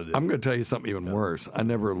show you how to do it. I'm going to tell you something even worse. I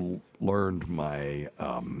never learned my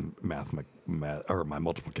math or my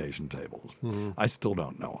multiplication tables. I still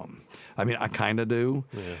don't know them. I mean, I kind of do,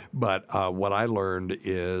 but what I learned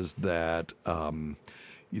is that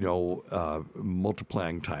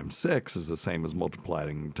multiplying times 6 is the same as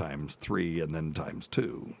multiplying times 3 and then times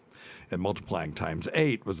 2. And multiplying times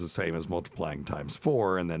 8 was the same as multiplying times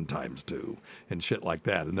 4 and then times 2 and shit like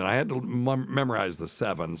that. And then I had to memorize the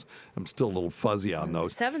 7s. I'm still a little fuzzy on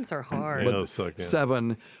those. 7s are hard. Yeah,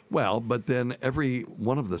 7, but then every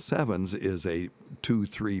one of the 7s is a 2,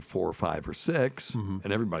 3, 4, 5, or 6.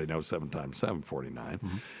 And everybody knows 7 times 7,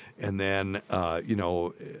 49. And then,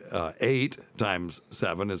 8 times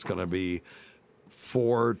 7 is going to be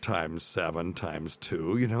 4 times 7 times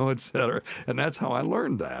 2, et cetera. And that's how I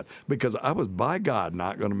learned that, because I was, by God,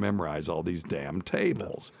 not going to memorize all these damn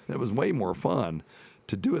tables. And it was way more fun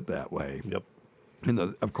to do it that way. Yep. And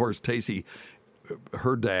of course, Tacey,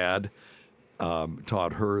 her dad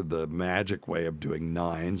taught her the magic way of doing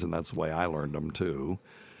 9s, and that's the way I learned them too.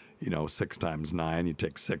 6 times 9, you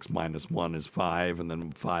take 6 minus 1 is 5, and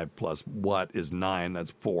then 5 plus what is 9,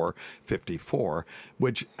 that's 4, 54,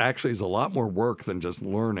 which actually is a lot more work than just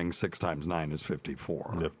learning 6 times 9 is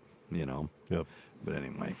 54. Yep. Yep. But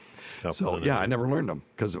anyway. I never learned them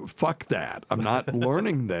because fuck that. I'm not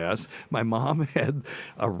learning this. My mom had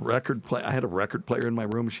a record player. I had a record player in my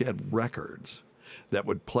room. She had records that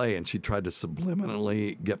would play, and she tried to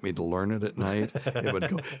subliminally get me to learn it at night. It would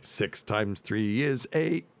go, 6 times 3 is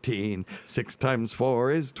 18, 6 times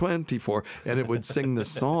 4 is 24, and it would sing the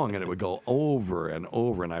song, and it would go over and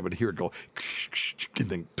over, and I would hear it go, and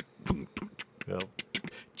then,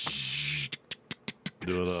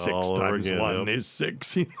 do it 6 all times over again. 1 is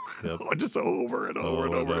 6, just over and over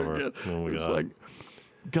and over again. Oh my it's God. like,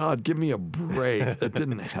 God, give me a break. It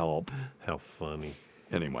didn't help. How funny.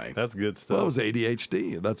 Anyway, that's good stuff. Well, it was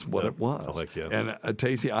ADHD. That's what it was. Oh, heck yeah. And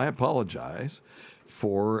Tacey, I apologize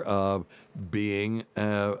for being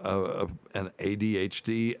an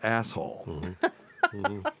ADHD asshole.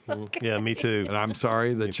 Yeah, me too. And I'm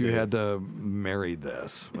sorry that you had to marry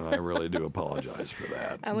this. I really do apologize for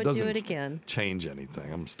that. I would do it again. Change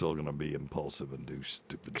anything. I'm still going to be impulsive and do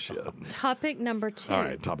stupid shit. Topic number 2. All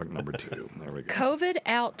right, topic number 2. There we go. COVID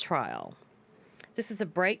out trial. This is a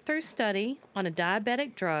breakthrough study on a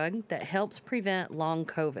diabetic drug that helps prevent long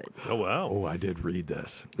COVID. Oh, wow. Oh, I did read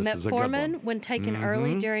this. This is a good one. Metformin when taken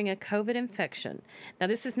early during a COVID infection. Now,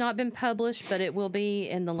 this has not been published, but it will be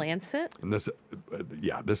in the Lancet. And this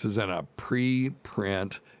is in a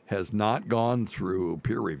pre-print, has not gone through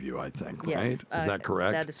peer review, I think, right? Yes, Is that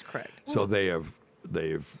correct? That is correct. So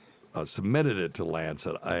they've submitted it to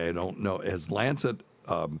Lancet. I don't know. Has Lancet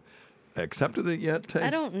accepted it yet, Tate? I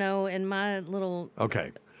don't know. In my little...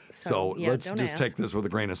 Okay. So let's just take this with a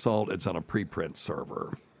grain of salt. It's on a preprint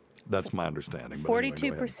server. That's my understanding.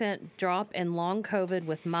 42% drop in long COVID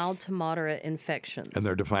with mild to moderate infections. And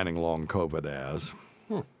they're defining long COVID as...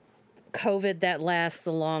 COVID that lasts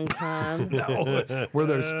a long time. No. Were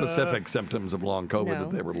there specific symptoms of long COVID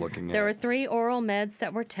that they were looking at? There were 3 oral meds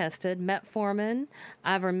that were tested: metformin,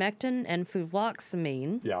 ivermectin, and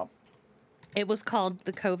fluvoxamine. Yeah. It was called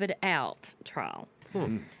the COVID out trial.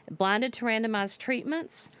 Blinded to randomized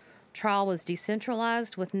treatments. Trial was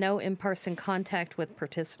decentralized with no in-person contact with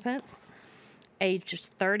participants. Aged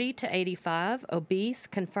 30 to 85, obese,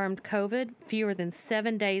 confirmed COVID, fewer than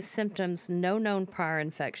 7 days symptoms, no known prior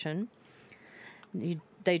infection.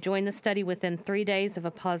 They joined the study within 3 days of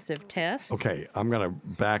a positive test. Okay, I'm going to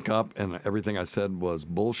back up, and everything I said was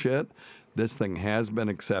bullshit. This thing has been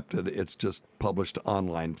accepted. It's just published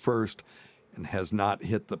online first and has not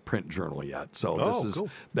hit the print journal yet. So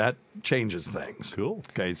that changes things. Cool.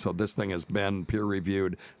 Okay, so this thing has been peer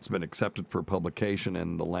reviewed. It's been accepted for publication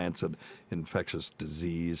in the Lancet Infectious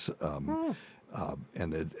Disease,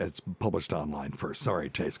 and it's published online first. Sorry,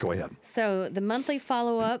 Tace, go ahead. So the monthly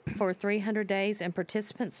follow-up for 300 days, and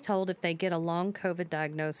participants told if they get a long COVID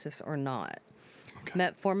diagnosis or not. Okay.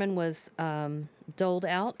 Metformin was doled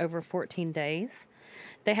out over 14 days.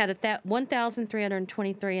 They had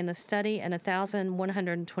 1,323 in the study, and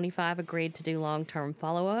 1,125 agreed to do long-term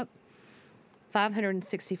follow-up.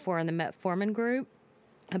 564 in the metformin group.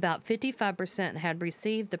 About 55% had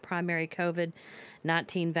received the primary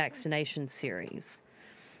COVID-19 vaccination series.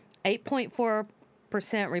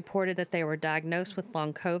 8.4% reported that they were diagnosed with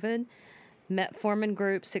long COVID. Metformin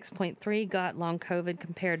group 6.3 got long COVID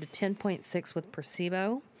compared to 10.6 with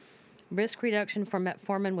placebo. Risk reduction for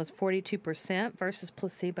metformin was 42% versus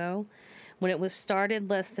placebo. When it was started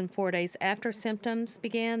less than 4 days after symptoms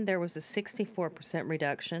began, there was a 64%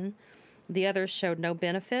 reduction. The others showed no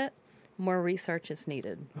benefit. More research is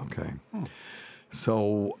needed. Okay.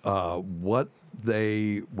 So what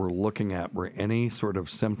they were looking at were any sort of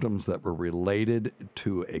symptoms that were related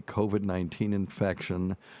to a COVID-19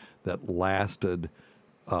 infection that lasted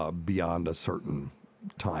beyond a certain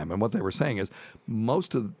time. And what they were saying is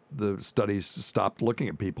most of the studies stopped looking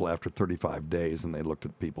at people after 35 days, and they looked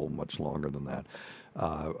at people much longer than that,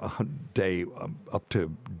 up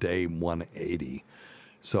to day 180.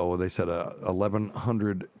 So they said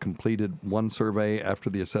 1,100 completed one survey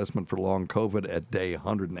after the assessment for long COVID at day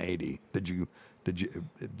 180.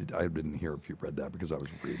 I didn't hear if you read that because I was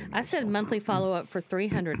reading. I said monthly follow-up for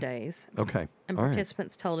 300 days. Okay. And All right.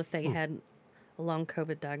 participants told if they had a long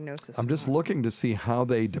COVID diagnosis. I'm just looking to see how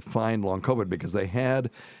they defined long COVID because they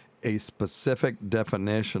had a specific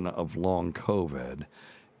definition of long COVID,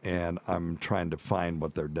 and I'm trying to find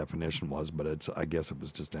what their definition was, but I guess it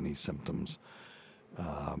was just any symptoms.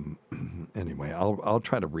 Anyway, I'll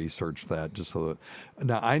try to research that just so that.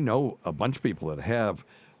 Now I know a bunch of people that have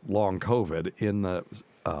long COVID in the.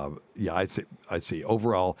 I see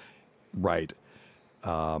overall, right.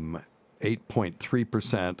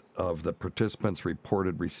 8.3% of the participants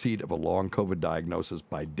reported receipt of a long COVID diagnosis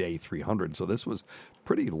by day 300. So this was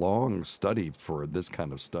pretty long study for this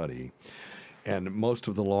kind of study. And most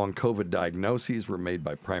of the long COVID diagnoses were made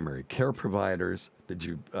by primary care providers. Did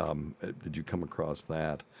you come across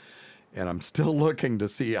that? And I'm still looking to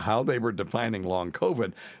see how they were defining long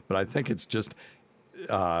COVID, but I think it's just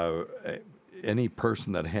any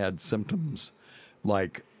person that had symptoms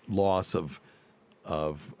like loss of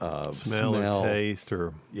smell or taste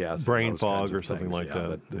or brain fog or something like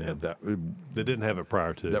that. They didn't have it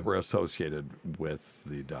prior to. That were associated with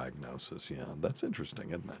the diagnosis. Yeah, that's interesting,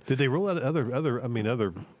 isn't it? Did they rule out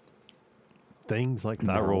other things like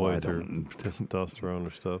thyroid or testosterone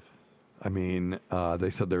or stuff? I mean,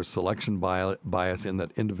 they said there's selection bias in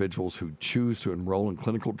that individuals who choose to enroll in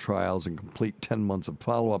clinical trials and complete 10 months of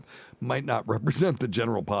follow-up might not represent the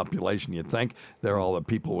general population. You'd think they're all the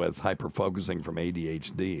people with hyper-focusing from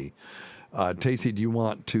ADHD. Tacey, do you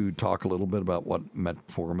want to talk a little bit about what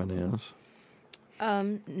metformin is?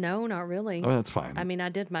 No, not really. Oh, that's fine. I mean, I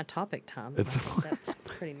did my topic time. So that's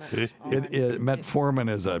pretty much all metformin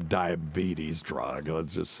is a diabetes drug.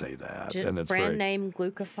 Let's just say that. And it's brand name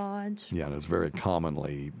glucophage. Yeah, and it's very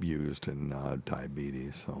commonly used in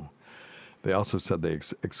diabetes. So they also said they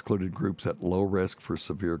excluded groups at low risk for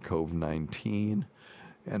severe COVID-19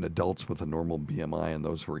 and adults with a normal BMI and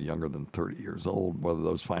those who are younger than 30 years old. Whether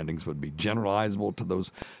those findings would be generalizable to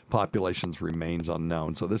those populations remains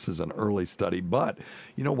unknown. So this is an early study, but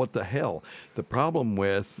you know what the hell? The problem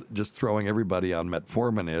with just throwing everybody on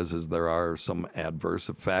metformin is there are some adverse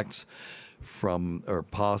effects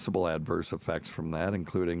possible adverse effects from that,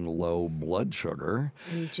 including low blood sugar.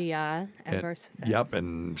 And GI adverse effects. Yep,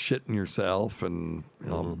 and shitting yourself and,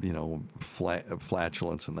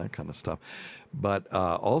 flatulence and that kind of stuff. But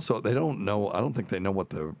also, they don't know, I don't think they know what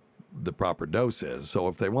the proper dose is. So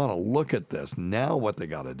if they want to look at this, now what they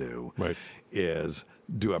got to do is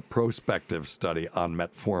do a prospective study on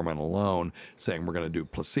metformin alone, saying we're going to do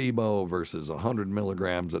placebo versus 100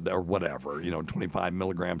 milligrams or whatever, 25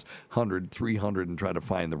 milligrams, 100, 300, and try to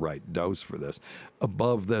find the right dose for this.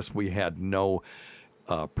 Above this, we had no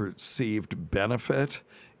perceived benefit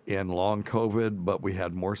in long COVID, but we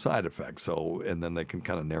had more side effects. So, and then they can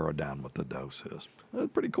kind of narrow down what the dose is.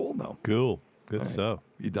 That's pretty cool, though. Cool. Good stuff.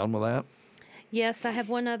 You done with that? Yes, I have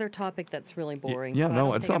one other topic that's really boring. Yeah, so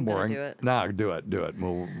no, it's not boring. Do it. No, do it.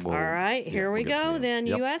 We'll, all right, here we go then.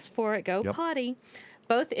 Yep. You asked for it. Go potty.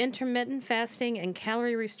 Both intermittent fasting and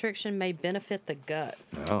calorie restriction may benefit the gut.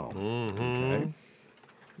 Oh, okay.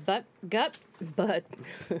 Gut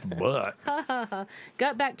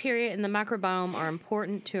bacteria in the microbiome are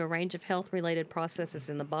important to a range of health-related processes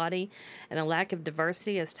in the body, and a lack of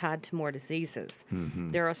diversity is tied to more diseases.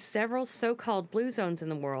 There are several so-called blue zones in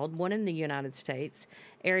the world, one in the United States,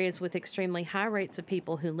 areas with extremely high rates of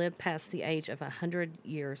people who live past the age of 100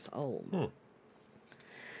 years old.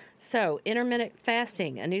 So, intermittent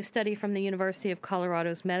fasting. A new study from the University of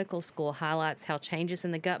Colorado's Medical School highlights how changes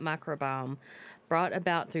in the gut microbiome brought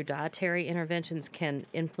about through dietary interventions can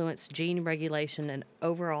influence gene regulation and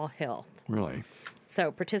overall health. Really?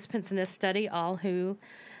 So, participants in this study, all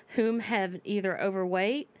whom have either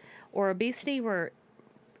overweight or obesity, were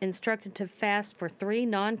instructed to fast for 3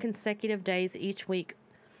 non-consecutive days each week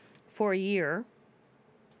for a year.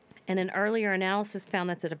 And an earlier analysis found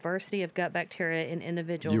that the diversity of gut bacteria in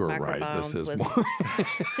individual microbiomes was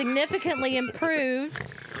significantly improved,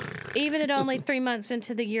 even at only 3 months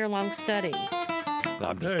into the year-long study.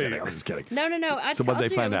 I'm just kidding. I'm just kidding. No. So what they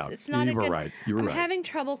find out? It's not you were good, right. You were I'm right. having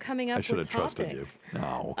trouble coming up with topics. I should have trusted you.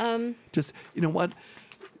 No. Just, you know what?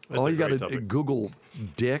 All you got to Google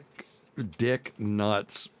dick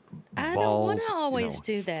nuts, I balls. don't want to always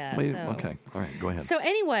do that. Wait, though. okay. All right. Go ahead. So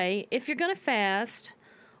anyway, if you're going to fast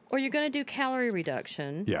or you're going to do calorie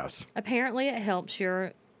reduction, yes, apparently it helps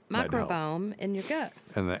your microbiome in your gut.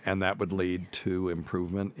 And that would lead to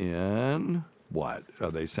improvement in what?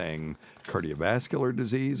 Are they saying cardiovascular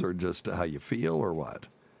disease or just how you feel or what?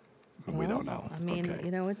 We don't know. I mean,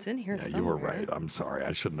 it's in here somewhere. You were right. I'm sorry.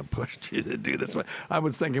 I shouldn't have pushed you to do this one. I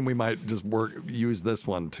was thinking we might just use this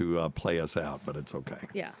one to play us out, but it's okay.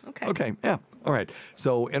 Yeah, okay. Okay, yeah. All right.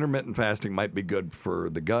 So intermittent fasting might be good for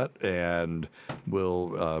the gut and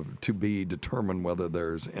will to be determined whether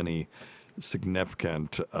there's any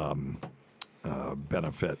significant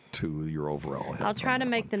benefit to your overall health. I'll try to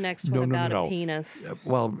make the next one about a penis.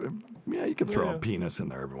 Well, yeah, you could throw a penis in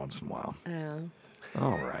there every once in a while. Yeah.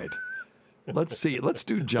 All right. Let's see. Let's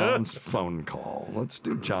do John's phone call. Let's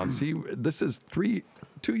do John. See, this is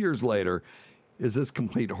 2 years later. Is this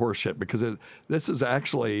complete horseshit? Because this is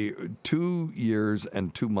actually 2 years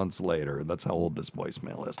and 2 months later. That's how old this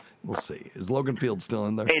voicemail is. We'll see. Is Logan Field still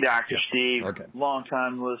in there? Hey, Dr. Steve. Okay.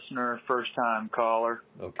 Long-time listener, first-time caller.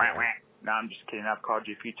 Okay. No, I'm just kidding. I've called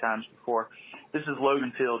you a few times before. This is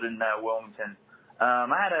Logan Field in Wilmington. I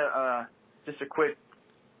had just a quick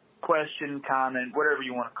question, comment, whatever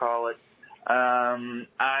you want to call it. I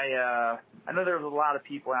know there's a lot of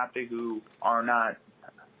people out there who are not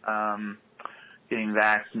getting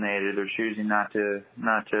vaccinated or choosing not to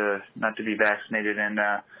be vaccinated, and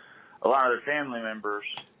a lot of their family members.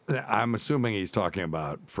 I'm assuming he's talking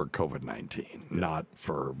about for COVID-19, not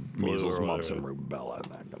for measles, mumps, and rubella and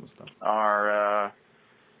that kind of stuff. Are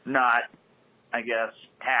not, I guess,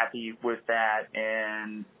 happy with that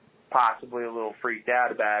and possibly a little freaked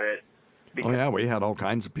out about it. Oh, yeah, we had all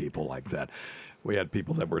kinds of people like that. We had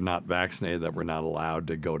people that were not vaccinated that were not allowed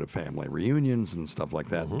to go to family reunions and stuff like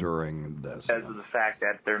that during this. Because of the fact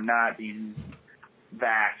that they're not being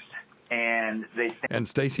vaxxed. And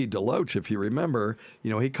Stacy DeLoach, if you remember,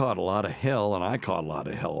 he caught a lot of hell, and I caught a lot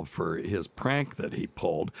of hell for his prank that he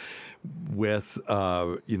pulled with,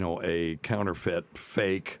 a counterfeit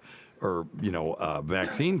fake or,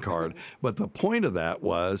 vaccine card. But the point of that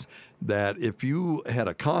was that if you had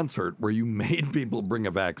a concert where you made people bring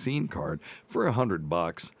a vaccine card for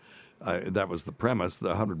 $100, that was the premise.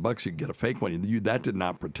 The $100 you'd get a fake one. That did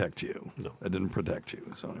not protect you. No, it didn't protect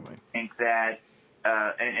you. So anyway, I think that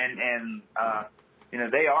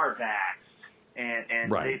they are vaxxed,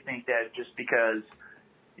 and right. they think that just because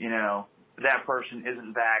that person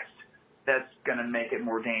isn't vaxxed, that's going to make it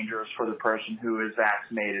more dangerous for the person who is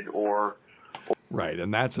vaccinated or. Right,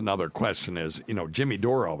 and that's another question is, Jimmy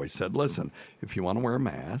Dore always said, listen, if you want to wear a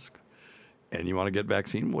mask and you want to get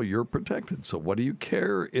vaccine, well, you're protected. So what do you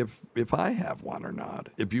care if I have one or not?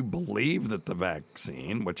 If you believe that the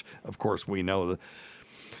vaccine, which, of course, we know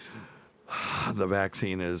the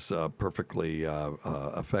vaccine is perfectly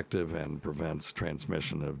effective and prevents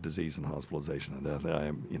transmission of disease and hospitalization and death,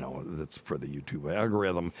 that's for the YouTube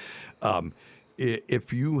algorithm.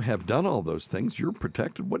 If you have done all those things, you're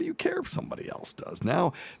protected. What do you care if somebody else does?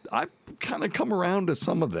 Now, I've kind of come around to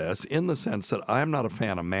some of this in the sense that I'm not a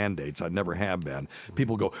fan of mandates. I never have been.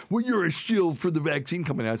 People go, well, you're a shield for the vaccine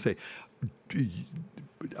company. I say,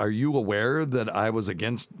 are you aware that I was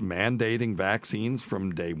against mandating vaccines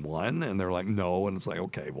from day one? And they're like, no. And it's like,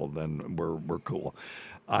 okay, well, then we're cool.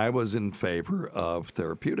 I was in favor of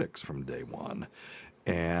therapeutics from day one.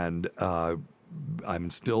 And I'm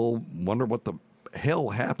still wonder what the hell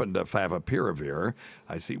happened to favipiravir.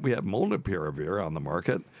 I see we have molnupiravir on the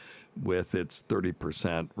market with its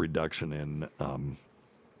 30% reduction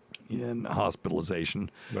in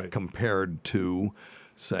hospitalization compared to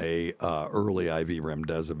say, early IV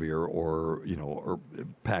remdesivir or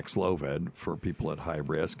Paxlovid for people at high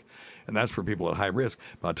risk. And that's for people at high risk.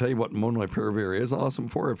 But I'll tell you what molnupiravir is awesome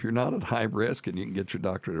for. If you're not at high risk and you can get your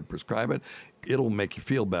doctor to prescribe it, it'll make you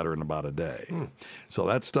feel better in about a day. So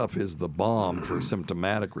that stuff is the bomb for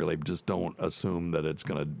symptomatic relief. Just don't assume that it's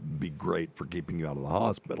going to be great for keeping you out of the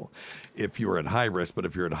hospital if you're at high risk. But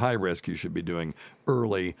if you're at high risk, you should be doing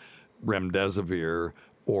early remdesivir,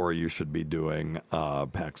 or you should be doing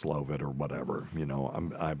Paxlovid or whatever.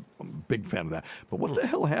 I'm a big fan of that. But what the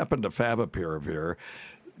hell happened to favipiravir?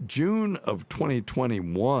 June of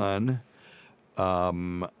 2021,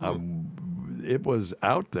 it was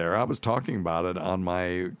out there. I was talking about it on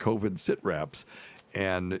my COVID sit reps,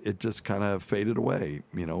 and it just kind of faded away.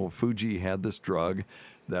 Fuji had this drug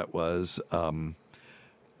that was...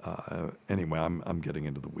 anyway, I'm getting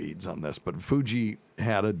into the weeds on this, but Fuji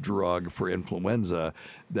had a drug for influenza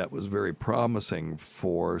that was very promising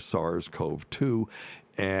for SARS-CoV-2,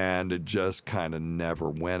 and it just kind of never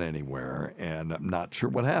went anywhere. And I'm not sure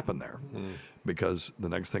what happened there, because the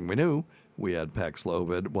next thing we knew, we had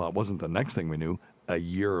Paxlovid. Well, it wasn't the next thing we knew. A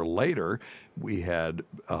year later, we had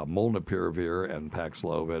molnupiravir and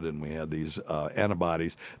Paxlovid, and we had these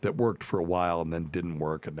antibodies that worked for a while and then didn't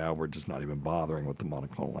work, and now we're just not even bothering with the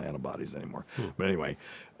monoclonal antibodies anymore. But anyway,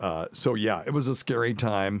 so yeah, it was a scary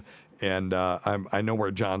time, and I know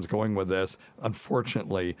where John's going with this.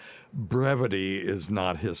 Unfortunately, brevity is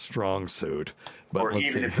not his strong suit. But or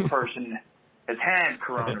even if the person has had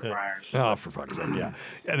coronavirus. Oh, for fuck's sake, yeah.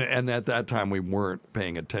 And at that time, we weren't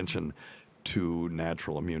paying attention to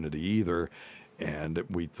natural immunity either, and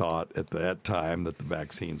we thought at that time that the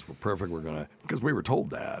vaccines were perfect. Because we were told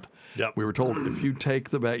that. Yep. We were told if you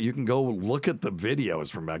take you can go look at the videos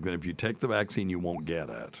from back then. If you take the vaccine, you won't get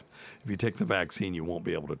it. If you take the vaccine, you won't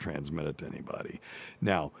be able to transmit it to anybody.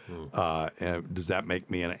 Now, does that make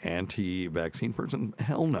me an anti-vaccine person?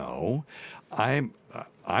 Hell no. I'm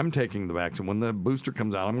taking the vaccine. When the booster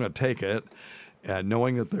comes out, I'm going to take it.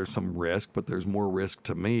 Knowing that there's some risk, but there's more risk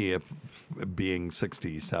to me if being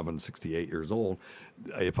 67, 68 years old,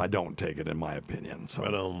 if I don't take it, in my opinion.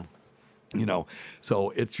 So, so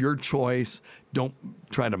it's your choice. Don't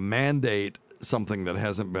try to mandate something that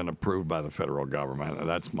hasn't been approved by the federal government.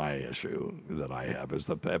 That's my issue that I have, is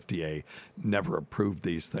that the FDA never approved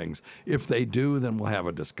these things. If they do, then we'll have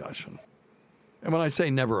a discussion. And when I say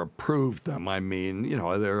never approved them, I mean,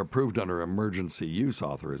 they're approved under emergency use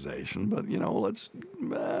authorization. But,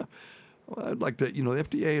 I'd like to, the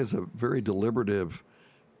FDA is a very deliberative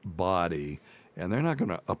body, and they're not going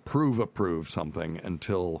to approve something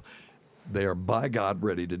until they are, by God,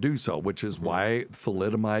 ready to do so, which is why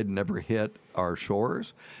thalidomide never hit our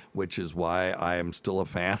shores, which is why I am still a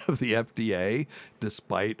fan of the FDA,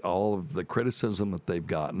 despite all of the criticism that they've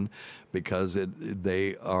gotten, because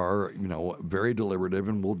they are, very deliberative,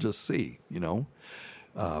 and we'll just see,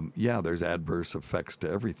 there's adverse effects to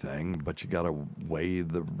everything, but you got to weigh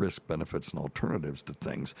the risk, benefits, and alternatives to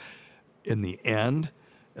things. In the end,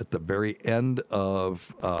 at the very end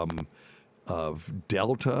of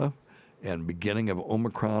Delta and beginning of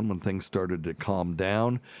Omicron, when things started to calm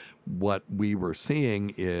down, what we were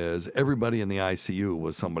seeing is everybody in the ICU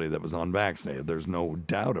was somebody that was unvaccinated. There's no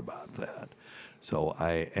doubt about that. So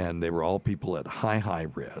and they were all people at high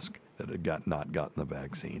risk that had not gotten the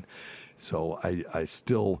vaccine. So I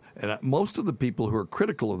still, and most of the people who are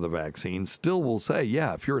critical of the vaccine still will say,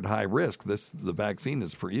 yeah, if you're at high risk, the vaccine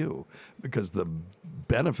is for you, because the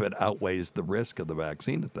benefit outweighs the risk of the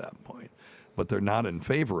vaccine at that point. What they're not in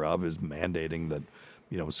favor of is mandating that,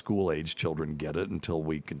 school-age children get it until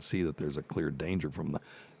we can see that there's a clear danger from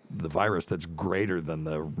the virus that's greater than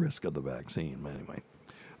the risk of the vaccine. Anyway,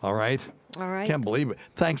 all right? All right. Can't believe it.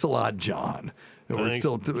 Thanks a lot, John. Thanks,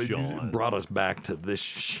 John. Brought us back to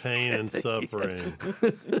this pain and suffering.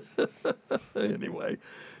 Anyway,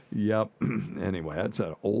 yep. Anyway, that's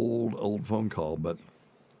an old phone call, but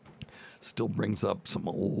still brings up some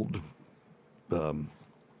old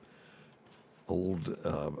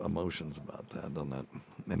emotions about that, doesn't it?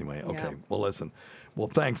 Anyway, okay. Yeah. Well, listen. Well,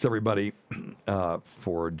 thanks, everybody,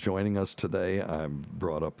 for joining us today. I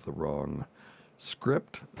brought up the wrong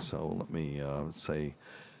script, so let me say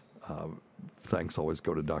thanks always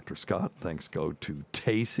go to Dr. Scott. Thanks go to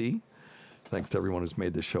Tacey. Thanks to everyone who's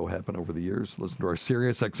made this show happen over the years. Listen to our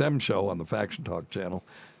Sirius XM show on the Faction Talk channel,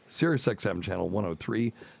 Sirius XM channel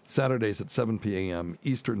 103, Saturdays at 7 p.m.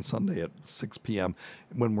 Eastern, Sunday at 6 p.m.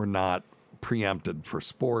 when we're not preempted for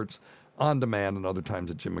sports, on demand, and other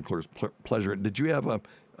times at Jim McClure's pleasure. Did you have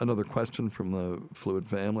another question from the Fluid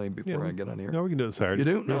family before I get on here? No, we can do it Saturday. You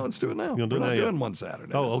do? No, Yeah. let's do it now. You We're wanna do it not now? doing Yeah. one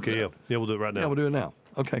Saturday. Oh, This is okay, it. yeah, we'll do it right now. Yeah, we'll do it now.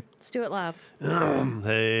 Okay. Let's do it live.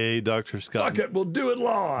 Hey, Dr. Scott. Fuck it, we'll do it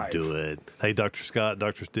live. Do it. Hey, Dr. Scott,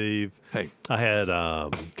 Dr. Steve. Hey. I had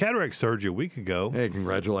cataract surgery a week ago. Hey,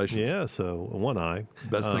 congratulations. Yeah, so one eye.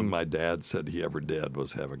 Best thing my dad said he ever did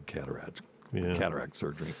was have a cataract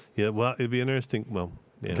surgery. Yeah, well, it'd be interesting. Well,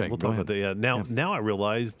 yeah, Okay, we'll go talk about that. ahead. Yeah. Now I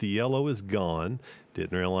realize the yellow is gone.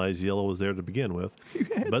 Didn't realize yellow was there to begin with.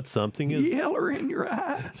 But something is Yeller in your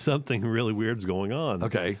eyes. something really weird's going on.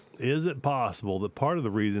 Okay. Is it possible that part of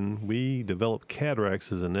the reason we develop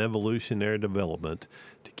cataracts is an evolutionary development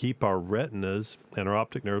to keep our retinas and our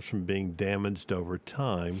optic nerves from being damaged over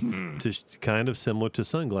time, kind of similar to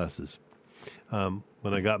sunglasses?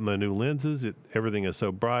 When I got my new lenses, everything is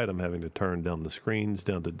so bright, I'm having to turn down the screens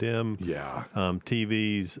down to dim. Yeah.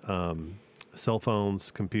 TVs, cell phones,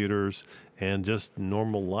 computers, and just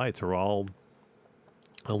normal lights are all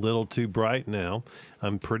a little too bright now.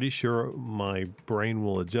 I'm pretty sure my brain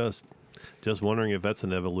will adjust. Just wondering if that's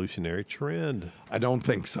an evolutionary trend. I don't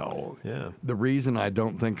think so. Yeah. The reason I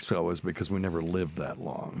don't think so is because we never lived that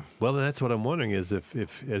long. Well, that's what I'm wondering is if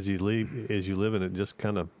as you live in it, just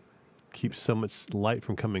kind of keeps so much light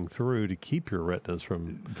from coming through to keep your retinas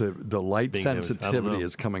from the light being damaged. I don't sensitivity know.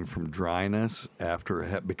 is coming from dryness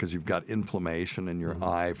because you've got inflammation in your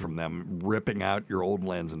eye from them ripping out your old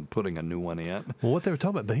lens and putting a new one in. Well, what they were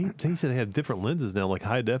talking about, but he said they have different lenses now, like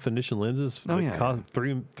high definition lenses that cost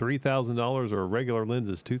 $3,000, or regular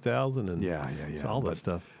lenses $2,000, and so all that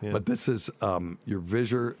stuff. Yeah. But this is your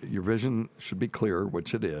vision should be clear,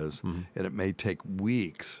 which it is, and it may take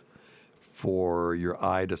weeks for your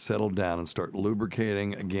eye to settle down and start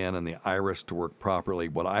lubricating again and the iris to work properly.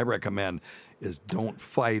 What I recommend is don't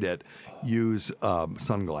fight it. Use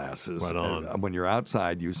sunglasses. Right on. When you're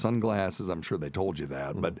outside, use sunglasses. I'm sure they told you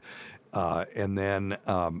that. But and then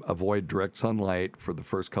avoid direct sunlight for the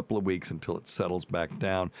first couple of weeks until it settles back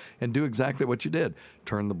down, and do exactly what you did.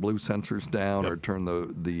 Turn the blue sensors down or turn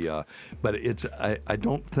the but I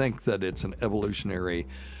don't think that it's an evolutionary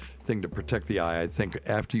thing to protect the eye. I think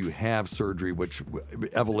after you have surgery, which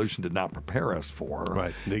evolution did not prepare us for,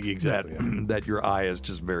 right? Exactly. That your eye is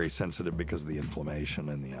just very sensitive because of the inflammation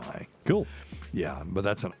in the eye. Cool. Yeah, but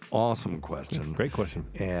that's an awesome question. Yeah, great question.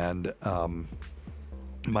 And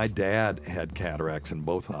my dad had cataracts in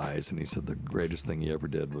both eyes, and he said the greatest thing he ever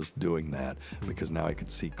did was doing that because now he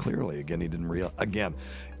could see clearly. Again, he didn't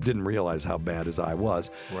realize how bad his eye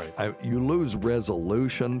was. Right. You lose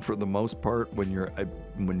resolution for the most part when your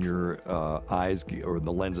eyes or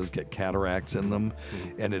the lenses get cataracts in them,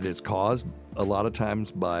 and it is caused a lot of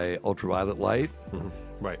times by ultraviolet light.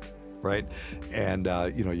 Right. And,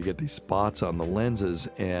 you get these spots on the lenses,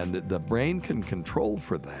 and the brain can control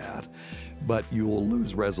for that, but you will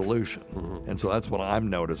lose resolution. And so that's what I'm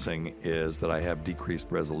noticing is that I have decreased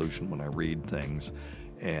resolution when I read things,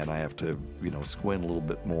 and I have to, squint a little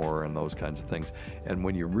bit more and those kinds of things. And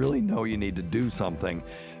when you really know you need to do something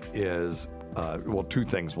is, two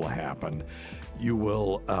things will happen. You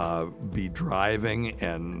will be driving,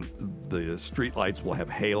 and the street lights will have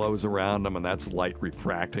halos around them, and that's light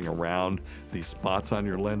refracting around these spots on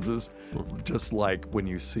your lenses. Just like when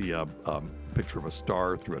you see a picture of a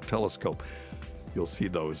star through a telescope, you'll see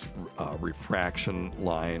those refraction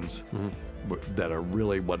lines that are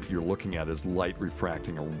really what you're looking at is light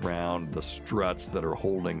refracting around the struts that are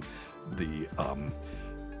holding the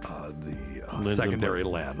secondary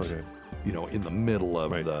lens. Okay. In the middle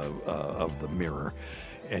of the mirror,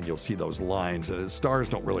 and you'll see those lines. And stars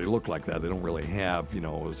don't really look like that. They don't really have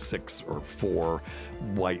 6 or 4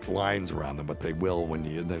 white lines around them, but they will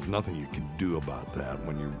when there's nothing you can do about that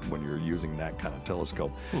when you're using that kind of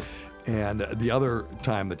telescope. And the other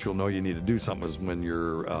time that you'll know you need to do something is when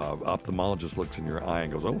your ophthalmologist looks in your eye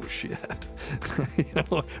and goes, "Oh shit,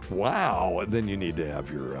 wow!" And then you need to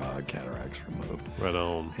have your cataracts removed. Right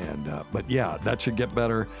on. And but yeah, that should get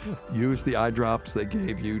better. Use the eye drops they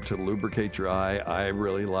gave you to lubricate your eye. I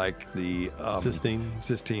really like the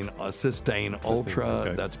Cystane Ultra.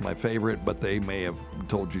 Okay. That's my favorite, but they may have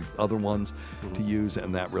told you other ones to use,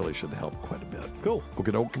 and that really should help quite a bit. Cool. Okay,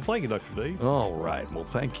 Well, thank you, Dr. D. All right. Well,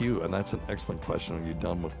 thank you. And that's an excellent question. Are you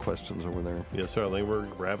done with questions over there? Yes, sir. I think we're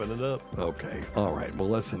wrapping it up. Okay. All right. Well,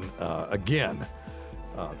 listen, again,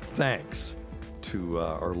 thanks to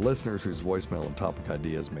our listeners whose voicemail and topic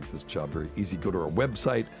ideas make this job very easy. Go to our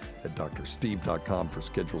website at drsteve.com for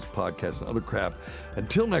schedules, podcasts, and other crap.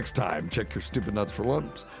 Until next time, check your stupid nuts for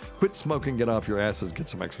lumps. Quit smoking, get off your asses, get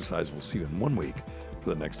some exercise. We'll see you in 1 week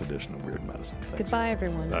for the next edition of Weird Medicine. Thanks. Goodbye,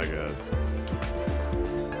 everyone. Bye, guys.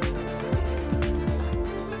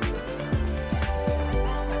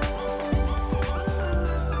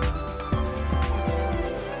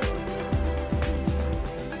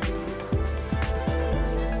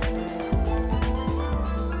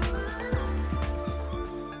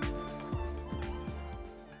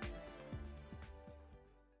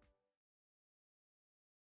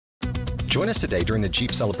 Join us today during the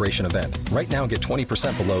Jeep Celebration event. Right now, get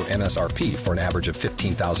 20% below MSRP for an average of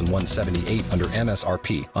 $15,178 under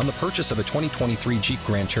MSRP on the purchase of a 2023 Jeep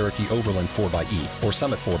Grand Cherokee Overland 4xE or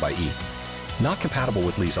Summit 4xE. Not compatible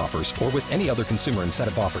with lease offers or with any other consumer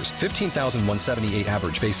incentive offers. $15,178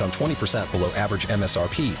 average based on 20% below average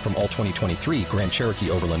MSRP from all 2023 Grand Cherokee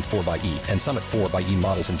Overland 4xE and Summit 4xE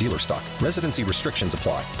models in dealer stock. Residency restrictions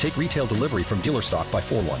apply. Take retail delivery from dealer stock by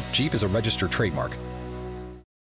 4/1. Jeep is a registered trademark.